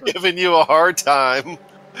 He's giving you a hard time.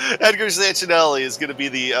 Edgar Sanchinelli is going to be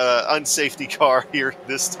the unsafety car here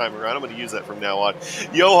this time around. I'm going to use that from now on.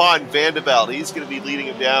 Johan Vandeveld, he's going to be leading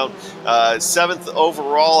him down 7th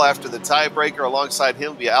overall after the tiebreaker. Alongside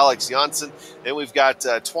him will be Alex Janssen. Then we've got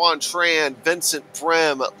Tuan Tran, Vincent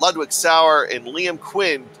Brem, Ludwig Sauer, and Liam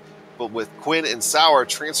Quinn. But with Quinn and Sauer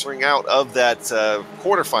transferring out of that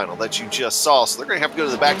quarterfinal that you just saw. So they're going to have to go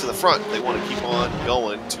to the back to the front. They want to keep on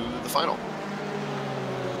going to the final.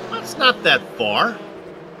 That's not that far.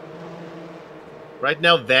 Right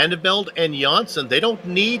now, Vandeveld and Janssen, they don't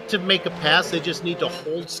need to make a pass. They just need to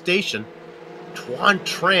hold station. Tuan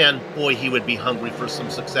Tran, boy, he would be hungry for some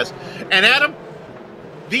success. And Adam,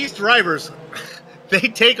 these drivers, they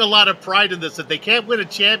take a lot of pride in this. If they can't win a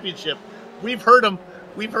championship, we've heard them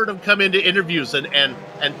come into interviews and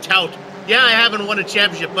tout, yeah, I haven't won a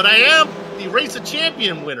championship, but I am the Race of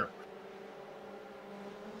Champion winner.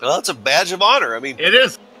 Well, that's a badge of honor. I mean, it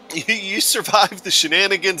is. You survived the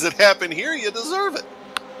shenanigans that happen here, you deserve it.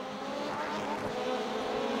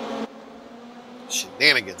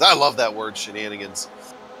 Shenanigans. I love that word, shenanigans.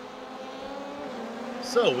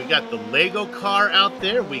 So we got the Lego car out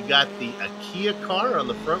there. We got the IKEA car on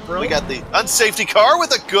the front row. We got the unsafety car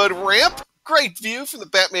with a good ramp. Great view from the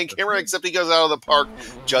Batman camera, except he goes out of the park.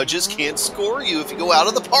 Judges can't score you if you go out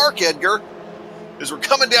of the park, Edgar. As we're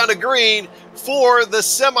coming down to green for the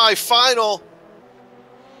semifinal.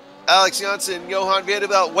 Alex Janssen and Johan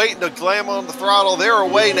Vanderbilt waiting to glam on the throttle. They're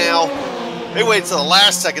away now. They waited till the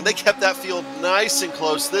last second. They kept that field nice and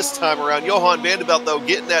close this time around. Johan Vanderbilt, though,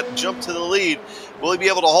 getting that jump to the lead. Will he be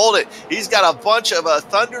able to hold it? He's got a bunch of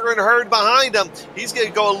Thunder and Herd behind him. He's going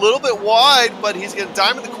to go a little bit wide, but he's going to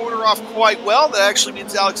diamond the corner off quite well. That actually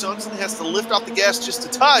means Alex Janssen has to lift off the gas just a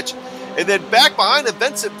touch. And then back behind him,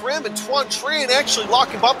 Vincent Brim and Tuan Tran actually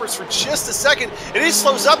locking bumpers for just a second. And he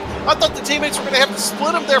slows up. I thought the teammates were going to have to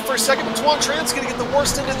split him there for a second, but Tuan Tran's going to get the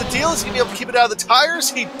worst end of the deal. He's going to be able to keep it out of the tires.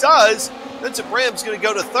 He does. Vincent Brim's going to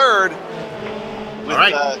go to third with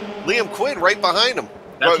Liam Quinn right behind him.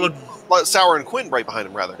 That's what Sauer and Quinn right behind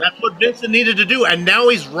him, rather. That's what Vincent needed to do, and now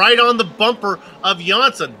he's right on the bumper of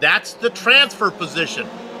Janssen. That's the transfer position.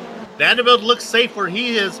 Vanderbilt looks safe where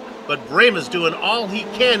he is, but Brim is doing all he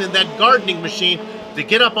can in that gardening machine to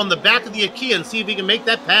get up on the back of the Akia and see if he can make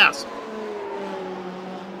that pass.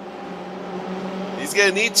 He's going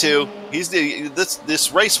to need to.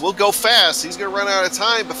 This race will go fast. He's going to run out of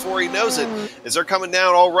time before he knows it. As they're coming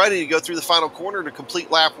down all ready to go through the final corner to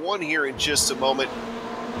complete lap 1 here in just a moment.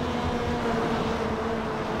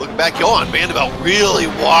 Looking back, Johan Vanderbilt really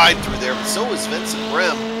wide through there, but so is Vincent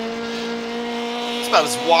Brim. It's about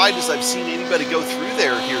as wide as I've seen anybody go through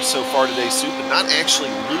there here so far today, Soup, and not actually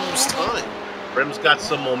lose time. Brim's got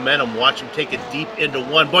some momentum. Watch him take it deep into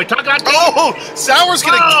one. Boy, talk about... Oh! Sauer's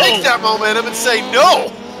going to take that momentum and say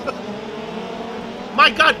no! My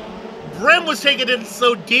God, Brim was taking it in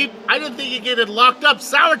so deep, I didn't think he'd get it locked up.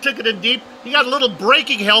 Sauer took it in deep. He got a little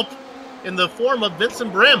braking help in the form of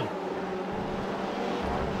Vincent Brim.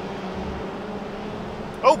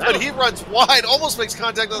 Oh, but he runs wide, almost makes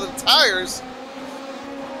contact on the tires.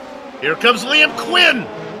 Here comes Liam Quinn.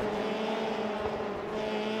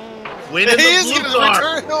 Quinn in He is going to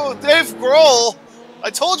return. Oh, Dave Grohl.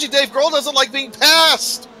 I told you Dave Grohl doesn't like being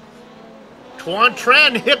passed. Tuan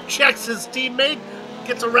Tran hip checks his teammate,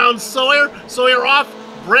 gets around Sawyer. Sawyer off.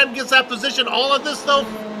 Brim gets that position. All of this, though,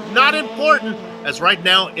 not important, as right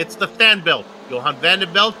now it's the fan belt. Johan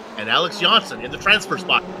Vanderbilt and Alex Janssen in the transfer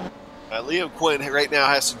spot. Liam Quinn right now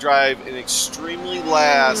has to drive an extremely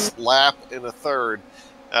last lap in a third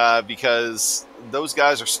because those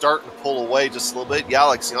guys are starting to pull away just a little bit. Yeah,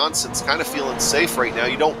 Alex Janssen's kind of feeling safe right now.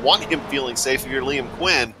 You don't want him feeling safe if you're Liam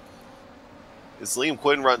Quinn. As Liam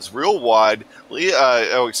Quinn runs real wide.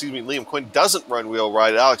 Liam Quinn doesn't run real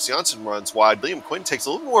wide. Alex Janssen runs wide. Liam Quinn takes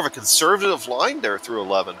a little more of a conservative line there through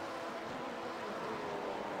 11.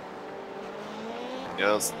 You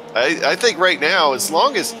know, I think right now, as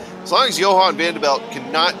long as Johan Vanderbilt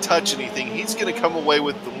cannot touch anything, he's going to come away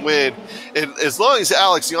with the win. And as long as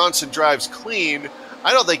Alex Janssen drives clean,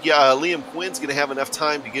 I don't think Liam Quinn's going to have enough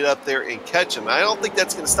time to get up there and catch him. I don't think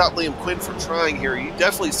that's going to stop Liam Quinn from trying here. You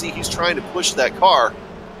definitely see he's trying to push that car.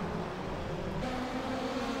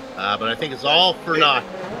 But I think it's all for naught.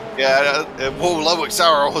 Yeah, whoa, Ludwig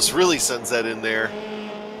Sauer almost really sends that in there.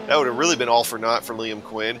 That would have really been all for naught for Liam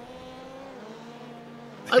Quinn.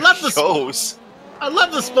 I love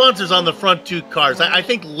the sponsors on the front two cars. I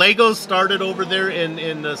think Lego started over there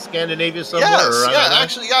in Scandinavia somewhere.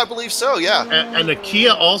 Yes, I believe so, yeah. And a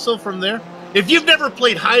Kia also from there. If you've never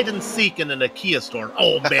played hide and seek in an IKEA store,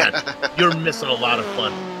 oh man, you're missing a lot of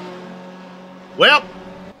fun. Well,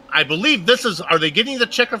 I believe this is, are they getting the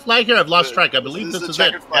checker flag here? I've lost track. I believe this is the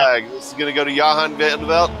checker flag. Yeah. This is going to go to Johan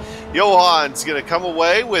Vanderbilt. Johan's going to come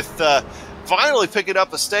away with... finally picking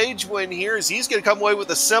up a stage win here as he's going to come away with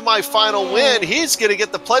a semi-final win. He's going to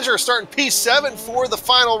get the pleasure of starting P7 for the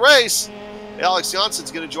final race. Alex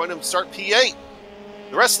Janssen's going to join him to start P8.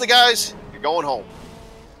 The rest of the guys, you're going home.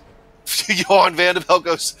 Johan Vanderbilt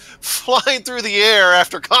goes flying through the air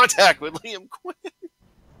after contact with Liam Quinn.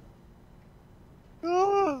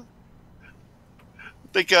 I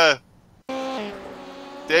think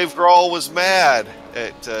Dave Grohl was mad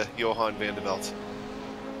at Johan Vanderbilt.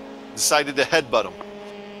 Decided to headbutt him.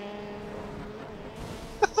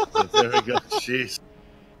 There we go. Jeez.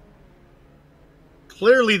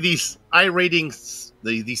 Clearly, these iRatings,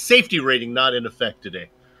 the safety rating, not in effect today.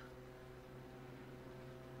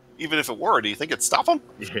 Even if it were, do you think it'd stop him?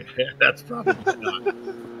 Yeah, that's probably not.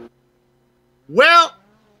 Well,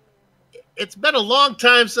 it's been a long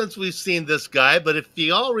time since we've seen this guy, but if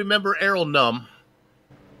you all remember Errol Numb,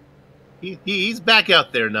 he's back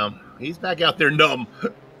out there, Numb. He's back out there, Numb.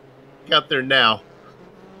 Out there now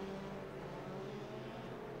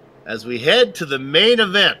as we head to the main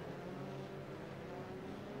event.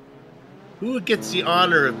 Who gets the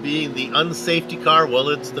honor of being the unsafety car? Well,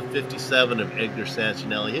 it's the 57 of Edgar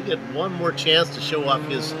Santinelli. He'll get one more chance to show off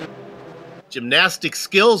his gymnastic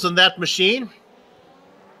skills in that machine.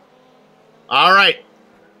 All right,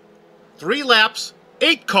 3 laps,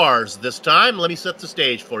 8 cars this time. Let me set the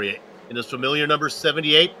stage for you. In his familiar number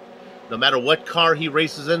 78, no matter what car he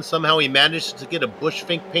races in, somehow he manages to get a Bush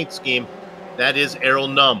Fink paint scheme. That is Errol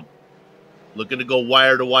Num. Looking to go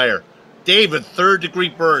wire to wire. David, third-degree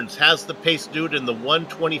burns, has the pace dude in the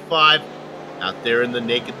 125 out there in the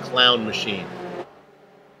Naked Clown machine.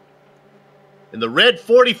 In the red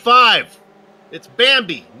 45, it's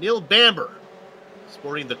Bambi, Neil Bamber,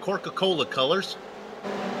 sporting the Coca-Cola colors.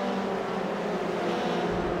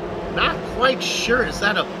 Not quite sure. Is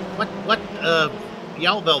that what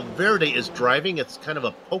Yal Valverde is driving? It's kind of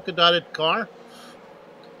a polka-dotted car.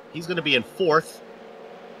 He's going to be in 4th.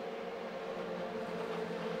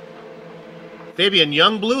 Fabian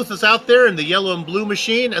Youngbluth is out there in the yellow and blue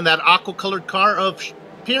machine, and that aqua-colored car of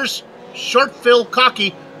Pierce Short Phil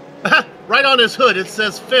Cocky. Right on his hood, it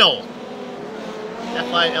says Phil.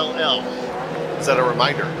 F-I-L-L. Is that a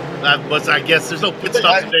reminder? That was, I guess, there's no pit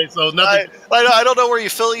stop today, so nothing. I don't know where you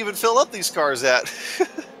even fill up these cars at.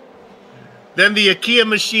 Then the IKEA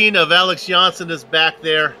machine of Alex Janssen is back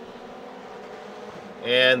there.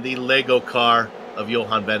 And the Lego car of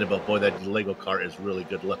Johan Vanderbilt. Boy, that Lego car is really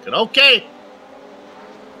good looking. Okay.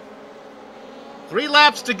 3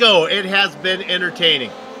 laps to go. It has been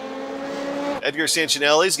entertaining. Edgar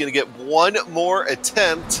Sancinelli is going to get one more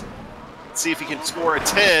attempt. Let's see if he can score a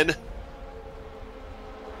 10.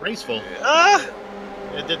 Graceful.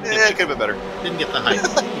 It could have been better. Didn't get the height.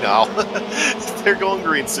 No. They're going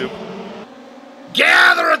green soup.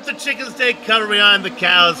 Gather up the chickens, take cover behind the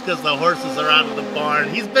cows because the horses are out of the barn.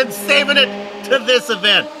 He's been saving it to this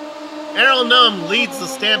event. Errol Num leads the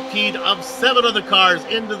stampede of 7 other cars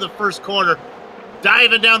into the first corner.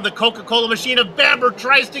 Diving down the Coca-Cola machine of Bamber,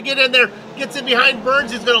 tries to get in there, gets in behind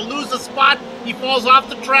Burns. He's going to lose a spot. He falls off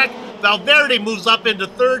the track. Valverde moves up into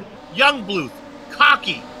 3rd. Youngbluth,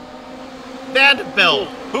 Cocky, Vanderbilt.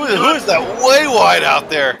 Who is that way wide out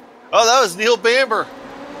there? Oh, that was Neil Bamber.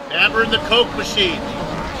 Bamber in the Coke machine.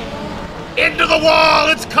 Into the wall,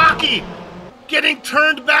 it's Cocky. Getting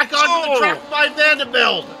turned back onto the track by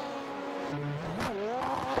Vanderbilt.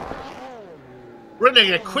 We're going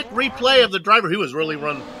to get a quick replay of the driver. He was really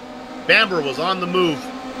run. Bamber was on the move.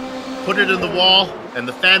 Put it in the wall, and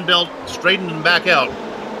the fan belt straightened him back out.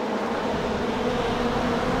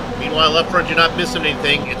 Meanwhile, up front, you're not missing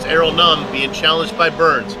anything. It's Errol Num being challenged by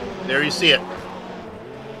Burns. There you see it.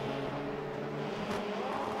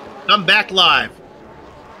 Come back live.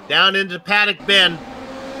 Down into Paddock Bend.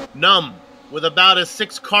 Num with about a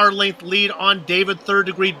 6-car length lead on David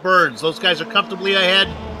third-degree Burns. Those guys are comfortably ahead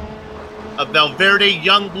of Valverde,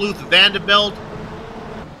 Youngbluth, Vanderbilt.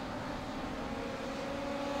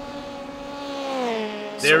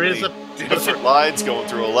 There is a different lines going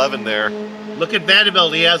through 11 there. Look at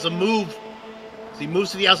Vanderbilt. He has a move. He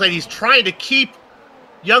moves to the outside. He's trying to keep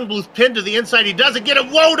Youngbluth pinned to the inside. He doesn't get it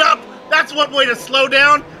wound up. That's one way to slow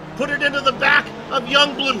down. Put it into the back of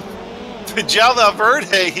Youngbluth. João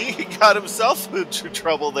Valverde, he got himself into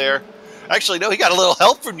trouble there. Actually, no, he got a little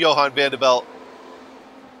help from Johan Vanderbilt.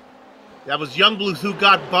 That was Youngbluth who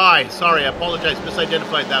got by. Sorry, I apologize.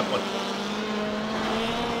 Misidentified that one.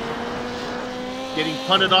 Getting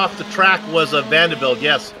punted off the track was a Vanderbilt,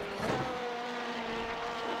 yes.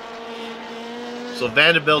 So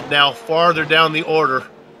Vanderbilt now farther down the order.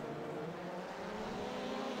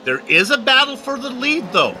 There is a battle for the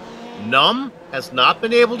lead, though. Num has not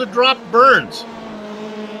been able to drop Burns.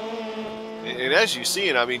 And as you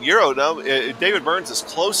see, I mean, Euro Num, David Burns is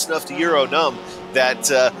close enough to Euro Num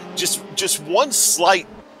that just one slight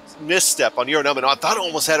misstep on Euro Num, and I thought it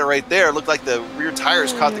almost had it right there. It looked like the rear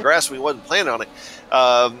tires caught the grass when he wasn't planning on it.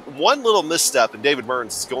 One little misstep, and David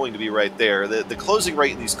Burns is going to be right there. The closing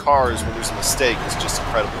rate in these cars when there's a mistake is just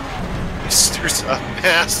incredible. There's a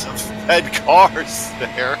mass of red cars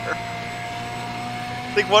there.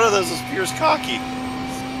 I think one of those is Pierce Cocky.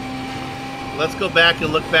 Let's go back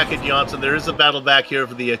and look back at Janssen. There is a battle back here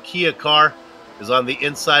for the IKEA car. Is on the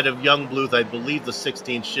inside of Youngbluth. I believe the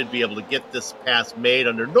 16 should be able to get this pass made.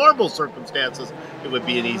 Under normal circumstances, it would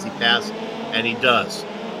be an easy pass, and he does.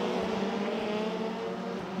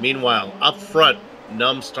 Meanwhile, up front,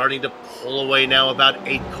 Num starting to pull away now about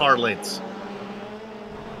 8 car lengths.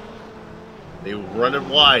 They run it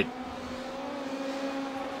wide.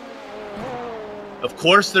 Of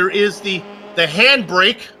course, there is the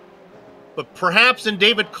handbrake, but perhaps in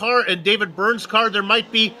David Burns' car, there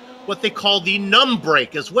might be what they call the Num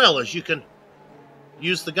brake as well, as you can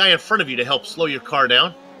use the guy in front of you to help slow your car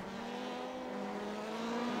down.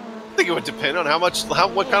 I think it would depend on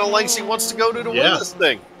what kind of lengths he wants to go to win this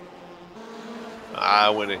thing.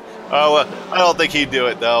 I don't think he'd do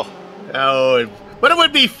it though. Oh, But it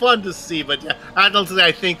would be fun to see. But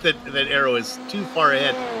I think that Arrow is too far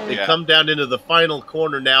ahead. They come down into the final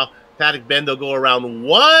corner now. Paddock Bend, they'll go around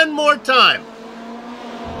one more time.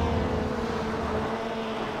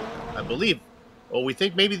 I believe. Oh, we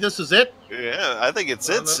think maybe this is it? Yeah, I think it's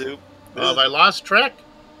it, Soup. Have I lost track?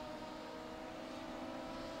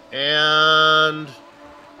 And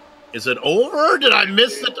is it over? Did I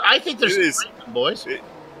miss it? I think there's some boys.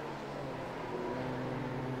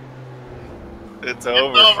 It's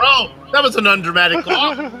over. Oh, that was an undramatic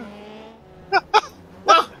call.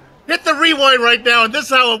 Well, hit the rewind right now, and this is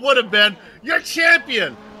how it would have been. Your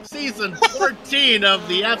champion, season 14 of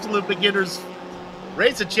the Absolute Beginners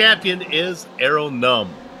Race of Champion is Arrow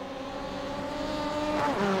Numb.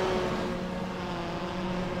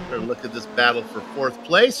 Look at this battle for 4th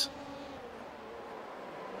place.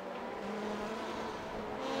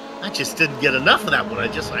 I just didn't get enough of that one. I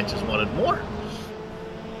just wanted more.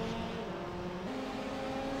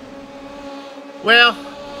 Well,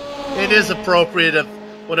 it is appropriate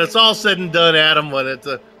when it's all said and done, Adam. When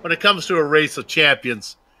it comes to a race of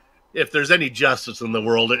champions, if there's any justice in the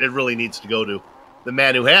world, it really needs to go to the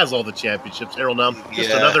man who has all the championships, Arrow Numb.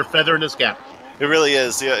 Just another feather in his cap. It really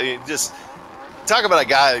is. Yeah, just talk about a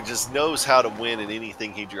guy who just knows how to win in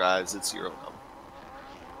anything he drives. It's Arrow Numb.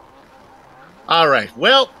 All right.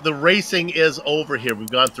 Well, the racing is over here. We've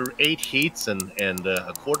gone through 8 heats and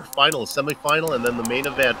a quarterfinal, a semifinal, and then the main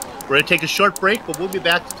event. We're going to take a short break, but we'll be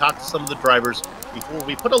back to talk to some of the drivers before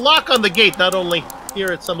we put a lock on the gate, not only here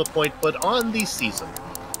at Summit Point, but on the season.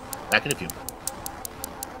 Back in a few.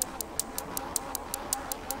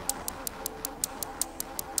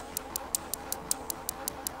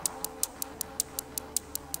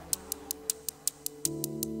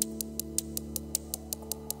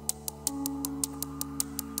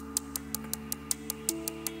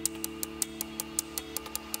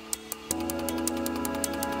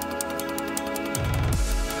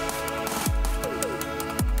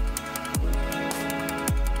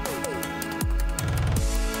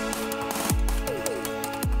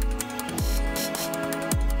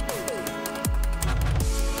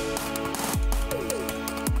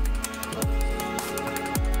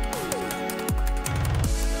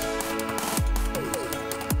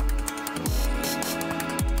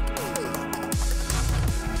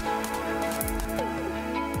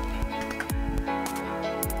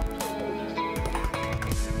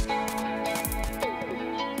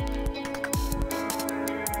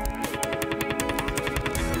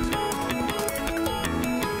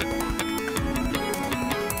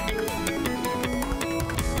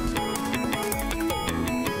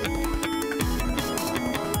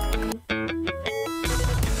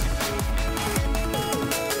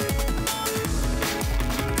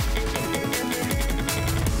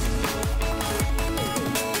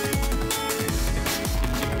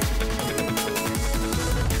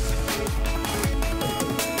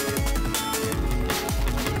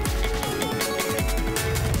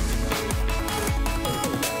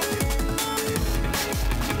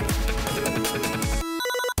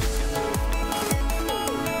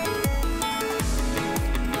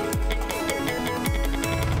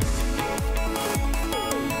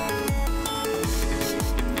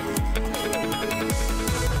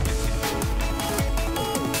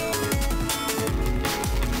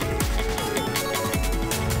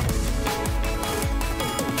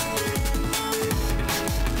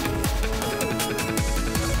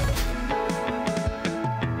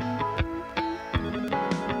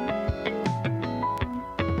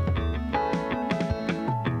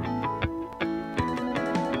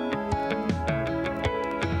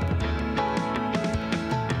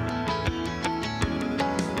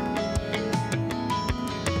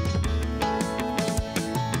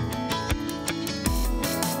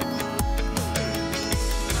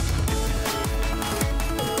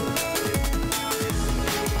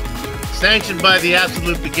 Sanctioned by the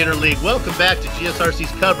Absolute Beginner League. Welcome back to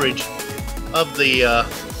GSRC's coverage of the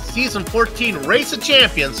Season 14 Race of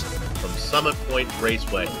Champions from Summit Point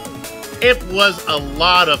Raceway. It was a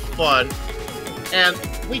lot of fun, and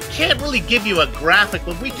we can't really give you a graphic,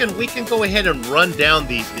 but we can go ahead and run down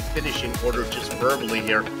the finishing order just verbally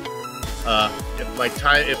here. If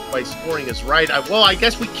my scoring is right, I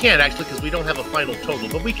guess we can't actually because we don't have a final total,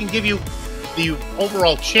 but we can give you the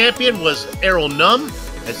overall champion was Arrow Numb,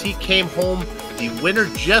 as he came home the winner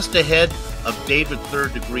just ahead of David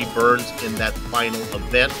Third Degree Burns in that final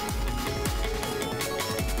event.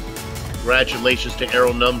 Congratulations to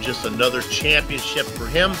Arrow Numb, just another championship for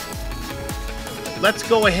him. Let's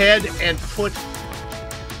go ahead and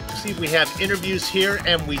see if we have interviews here,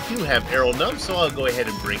 and we do have Arrow Numb, so I'll go ahead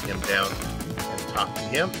and bring him down and talk to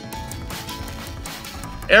him.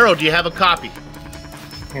 Arrow, do you have a copy?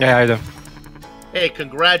 Yeah, I do. Hey,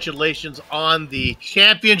 congratulations on the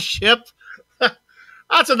championship.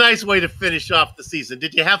 That's a nice way to finish off the season.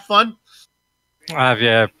 Did you have fun?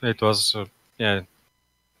 Yeah, it was, in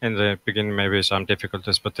the beginning maybe some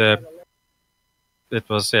difficulties, but it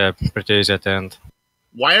was pretty easy at the end.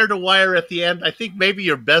 Wire to wire at the end. I think maybe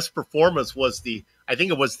your best performance was the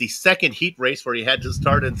second heat race where you had to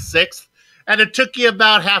start in 6th, and it took you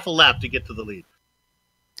about half a lap to get to the lead.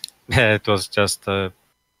 Yeah, it was just, I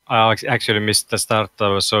actually missed the start. I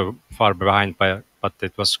was so far behind, but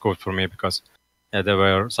it was good for me because there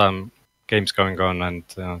were some games going on, and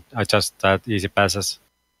I just had easy passes.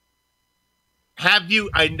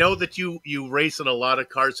 I know that you race in a lot of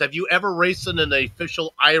cars. Have you ever raced in an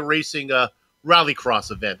official iRacing rallycross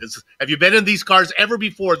event? Have you been in these cars ever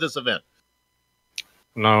before this event?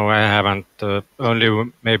 No, I haven't.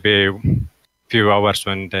 Only maybe a few hours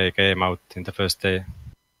when they came out in the first day.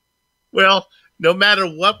 Well, no matter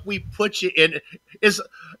what we put you in, I'm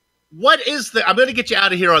going to get you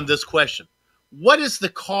out of here on this question. What is the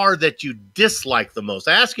car that you dislike the most?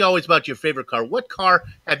 I ask you always about your favorite car. What car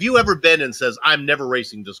have you ever been in says, I'm never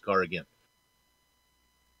racing this car again?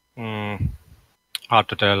 Hard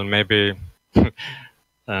to tell. Maybe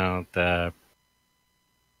the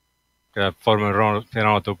Formula Renault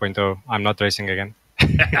 2.0. I'm not racing again.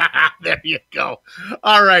 There you go.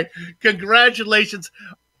 All right. Congratulations.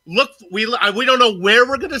 Look, we don't know where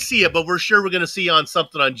we're going to see it, but we're sure we're going to see you on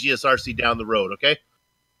something on GSRC down the road, okay?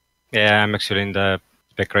 Yeah, I'm actually in the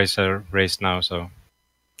Spec Racer race now, so.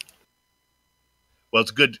 Well, it's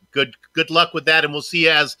good luck with that, and we'll see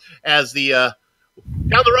you as the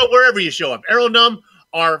down the road wherever you show up. Aeronum,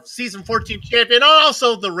 our season 14 champion,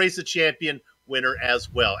 also the Race of Champion winner as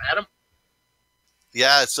well. Adam?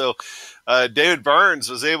 Yeah, so David Burns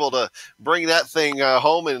was able to bring that thing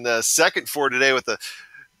home in second for today with a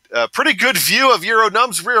pretty good view of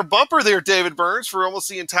Euronum's rear bumper there, David Burns, for almost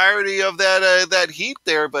the entirety of that heat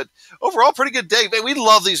there. But overall, pretty good day. Man, we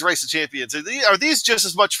love these Race of Champions. Are these just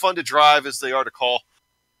as much fun to drive as they are to call?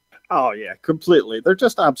 Oh, yeah, completely. They're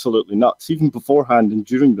just absolutely nuts, even beforehand and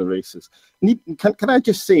during the races. Can I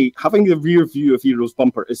just say, having the rear view of Euro's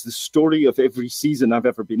bumper is the story of every season I've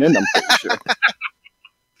ever been in, I'm pretty sure.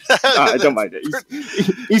 I don't mind it.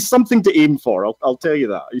 He's something to aim for. I'll tell you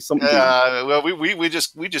that. He's something. Well, we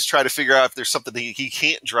just try to figure out if there's something that he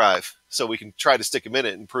can't drive, so we can try to stick him in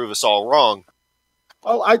it and prove us all wrong.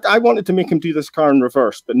 Well, I wanted to make him do this car in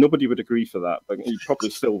reverse, but nobody would agree for that. But he'd probably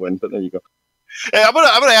still win. But there you go. Hey, I'm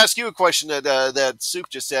gonna ask you a question that Souk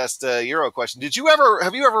just asked Euro a question. Have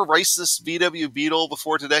you ever raced this VW Beetle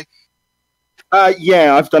before today?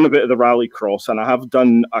 Yeah, I've done a bit of the rallycross, and I have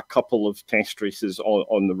done a couple of test races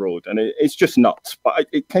on the road, and it's just nuts. But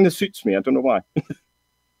it kind of suits me. I don't know why.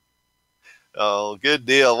 Oh, good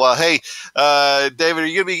deal. Well, hey, David,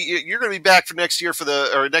 you're gonna be back for next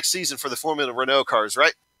season for the Formula Renault cars,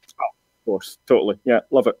 right? Oh, of course, totally. Yeah,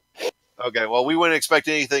 love it. Okay, well, we wouldn't expect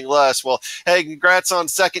anything less. Well, hey, congrats on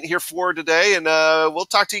second here for today, and we'll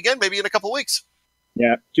talk to you again maybe in a couple of weeks.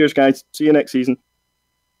 Yeah, cheers, guys. See you next season.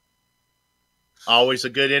 Always a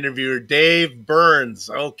good interviewer, Dave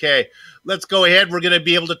Burns. Okay, let's go ahead. We're going to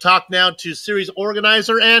be able to talk now to series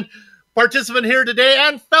organizer and participant here today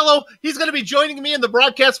and fellow. He's going to be joining me in the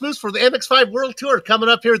broadcast booth for the MX5 World Tour coming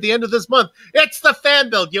up here at the end of this month. It's the fan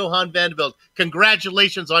build, Johan Vanderbilt.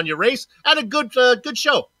 Congratulations on your race and a good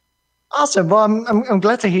show. Awesome. Well, I'm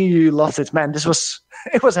glad to hear you loved it, man. It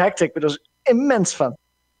was hectic, but it was immense fun.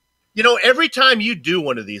 You know, every time you do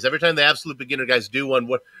one of these, every time the absolute beginner guys do one,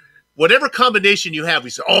 whatever combination you have, we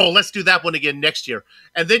say, oh, let's do that one again next year.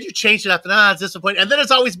 And then you change it up and it's disappointing. And then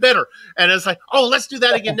it's always better. And it's like, oh, let's do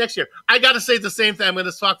that again next year. I got to say the same thing. I'm going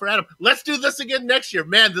to talk for Adam. Let's do this again next year.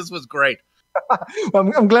 Man, this was great.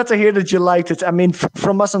 Well, I'm glad to hear that you liked it. I mean,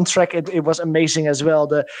 from us on track, it was amazing as well.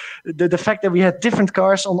 The fact that we had different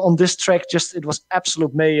cars on this track, it was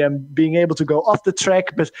absolute mayhem. Being able to go off the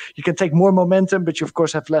track, but you can take more momentum, but you of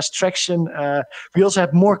course have less traction. We also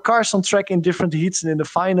had more cars on track in different heats and in the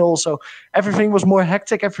final, so everything was more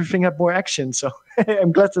hectic. Everything had more action. So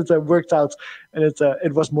I'm glad that it worked out, and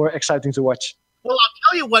it was more exciting to watch. Well, I'll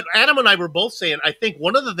tell you what, Adam and I were both saying. I think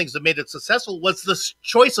one of the things that made it successful was the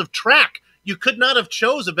choice of track. You could not have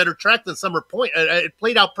chose a better track than Summer Point. It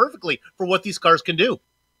played out perfectly for what these cars can do.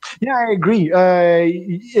 Yeah, I agree.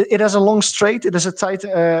 It has a long straight. It has a tight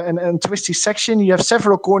and twisty section. You have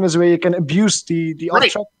several corners where you can abuse the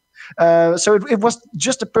right. off-track. So it was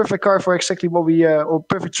just a perfect car for exactly what we, or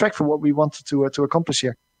perfect track for what we wanted to accomplish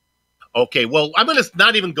here. Okay, well, I'm going to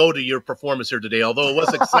not even go to your performance here today, although it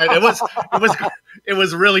was exciting. It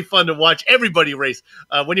was really fun to watch everybody race.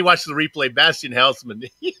 When you watch the replay, Bastian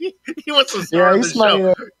Hausman, he was the star of the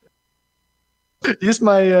show. He's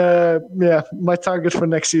my target for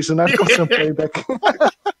next season. I've got some playback.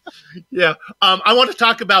 Yeah. Let's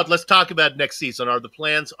talk about next season. Are the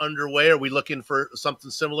plans underway? Are we looking for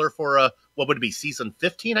something similar for what would it be, season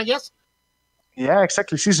 15, I guess? Yeah,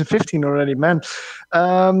 exactly. Season 15 already, man.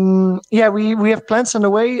 We have plans on the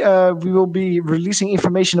way. We will be releasing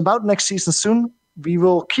information about next season soon. We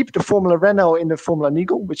will keep the Formula Renault in the Formula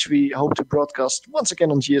Neagle, which we hope to broadcast once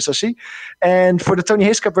again on GSRC. And for the Tony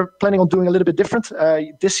Hayes Cup, we're planning on doing a little bit different.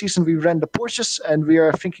 This season we ran the Porsches, and we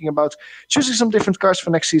are thinking about choosing some different cars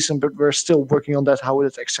for next season, but we're still working on that, how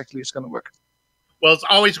it exactly is going to work. Well, it's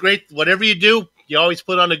always great. Whatever you do, you always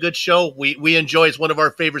put on a good show. We enjoy. It's one of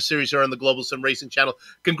our favorite series here on the Global SimRacing Channel.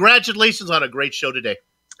 Congratulations on a great show today.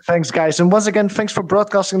 Thanks, guys. And once again, thanks for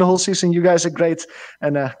broadcasting the whole season. You guys are great,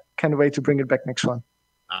 and can't wait to bring it back next one.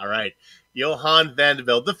 All right. Johan van der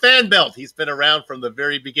Velde, the fan belt. He's been around from the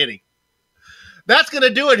very beginning. That's going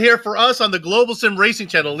to do it here for us on the Global SimRacing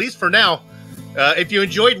Channel, at least for now. If you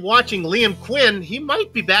enjoyed watching Liam Quinn, he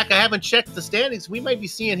might be back. I haven't checked the standings. We might be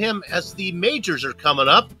seeing him as the majors are coming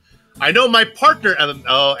up. I know my partner.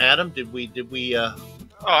 Adam, did we?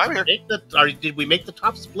 I'm here. Did we make the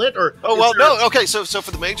top split? Or no. Okay, so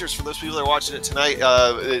for the majors, for those people that are watching it tonight,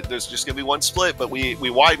 there's just going to be one split, but we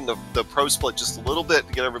widened the pro split just a little bit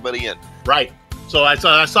to get everybody in. Right. So I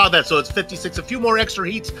saw that. So it's 56. A few more extra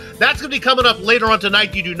heats. That's going to be coming up later on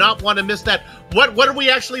tonight. You do not want to miss that. What are we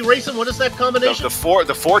actually racing? What is that combination? The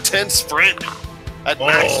 410 sprint at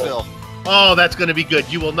Maxville. Oh, that's going to be good.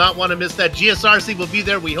 You will not want to miss that. GSRC will be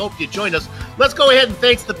there. We hope you join us. Let's go ahead and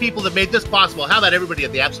thanks the people that made this possible. How about everybody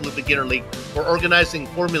at the Absolute Beginner League for organizing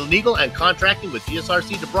Formula Neagle and contracting with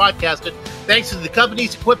GSRC to broadcast it. Thanks to the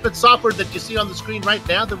company's equipment software that you see on the screen right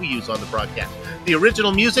now that we use on the broadcast. The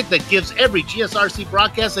original music that gives every GSRC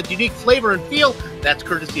broadcast a unique flavor and feel. That's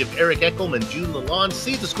courtesy of Eric Eckelm and June Lalonde.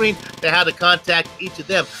 See the screen to how to contact each of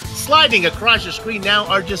them. Sliding across your screen now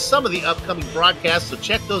are just some of the upcoming broadcasts, so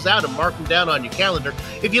check those out and mark them down on your calendar.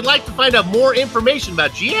 If you'd like to find out more information about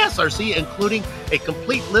GSRC, including a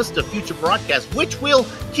complete list of future broadcasts, which will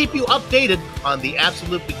keep you updated on the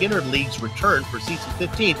Absolute Beginner League's return for Season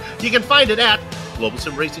 15, you can find it at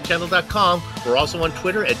GlobalSimRacingChannel.com. We're also on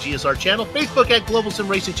Twitter at GSR Channel, Facebook at Global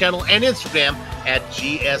SimRacing Channel, and Instagram at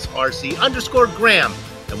GSRC_Graham.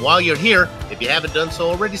 And while you're here, if you haven't done so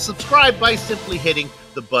already, subscribe by simply hitting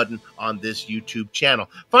the button on this YouTube channel.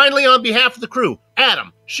 Finally, on behalf of the crew,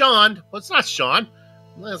 Adam, Sean, well, it's not Sean,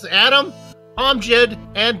 it's Adam, Amjad,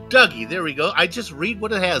 and Dougie. There we go. I just read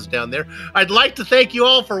what it has down there. I'd like to thank you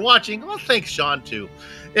all for watching. Well, thanks, Sean, too.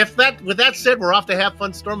 With that said, we're off to have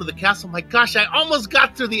fun storm of the castle. My gosh, I almost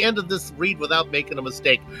got through the end of this read without making a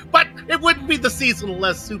mistake. But it wouldn't be the season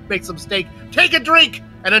unless Soup makes a mistake. Take a drink,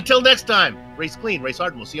 and until next time, race clean, race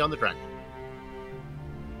hard, and we'll see you on the track.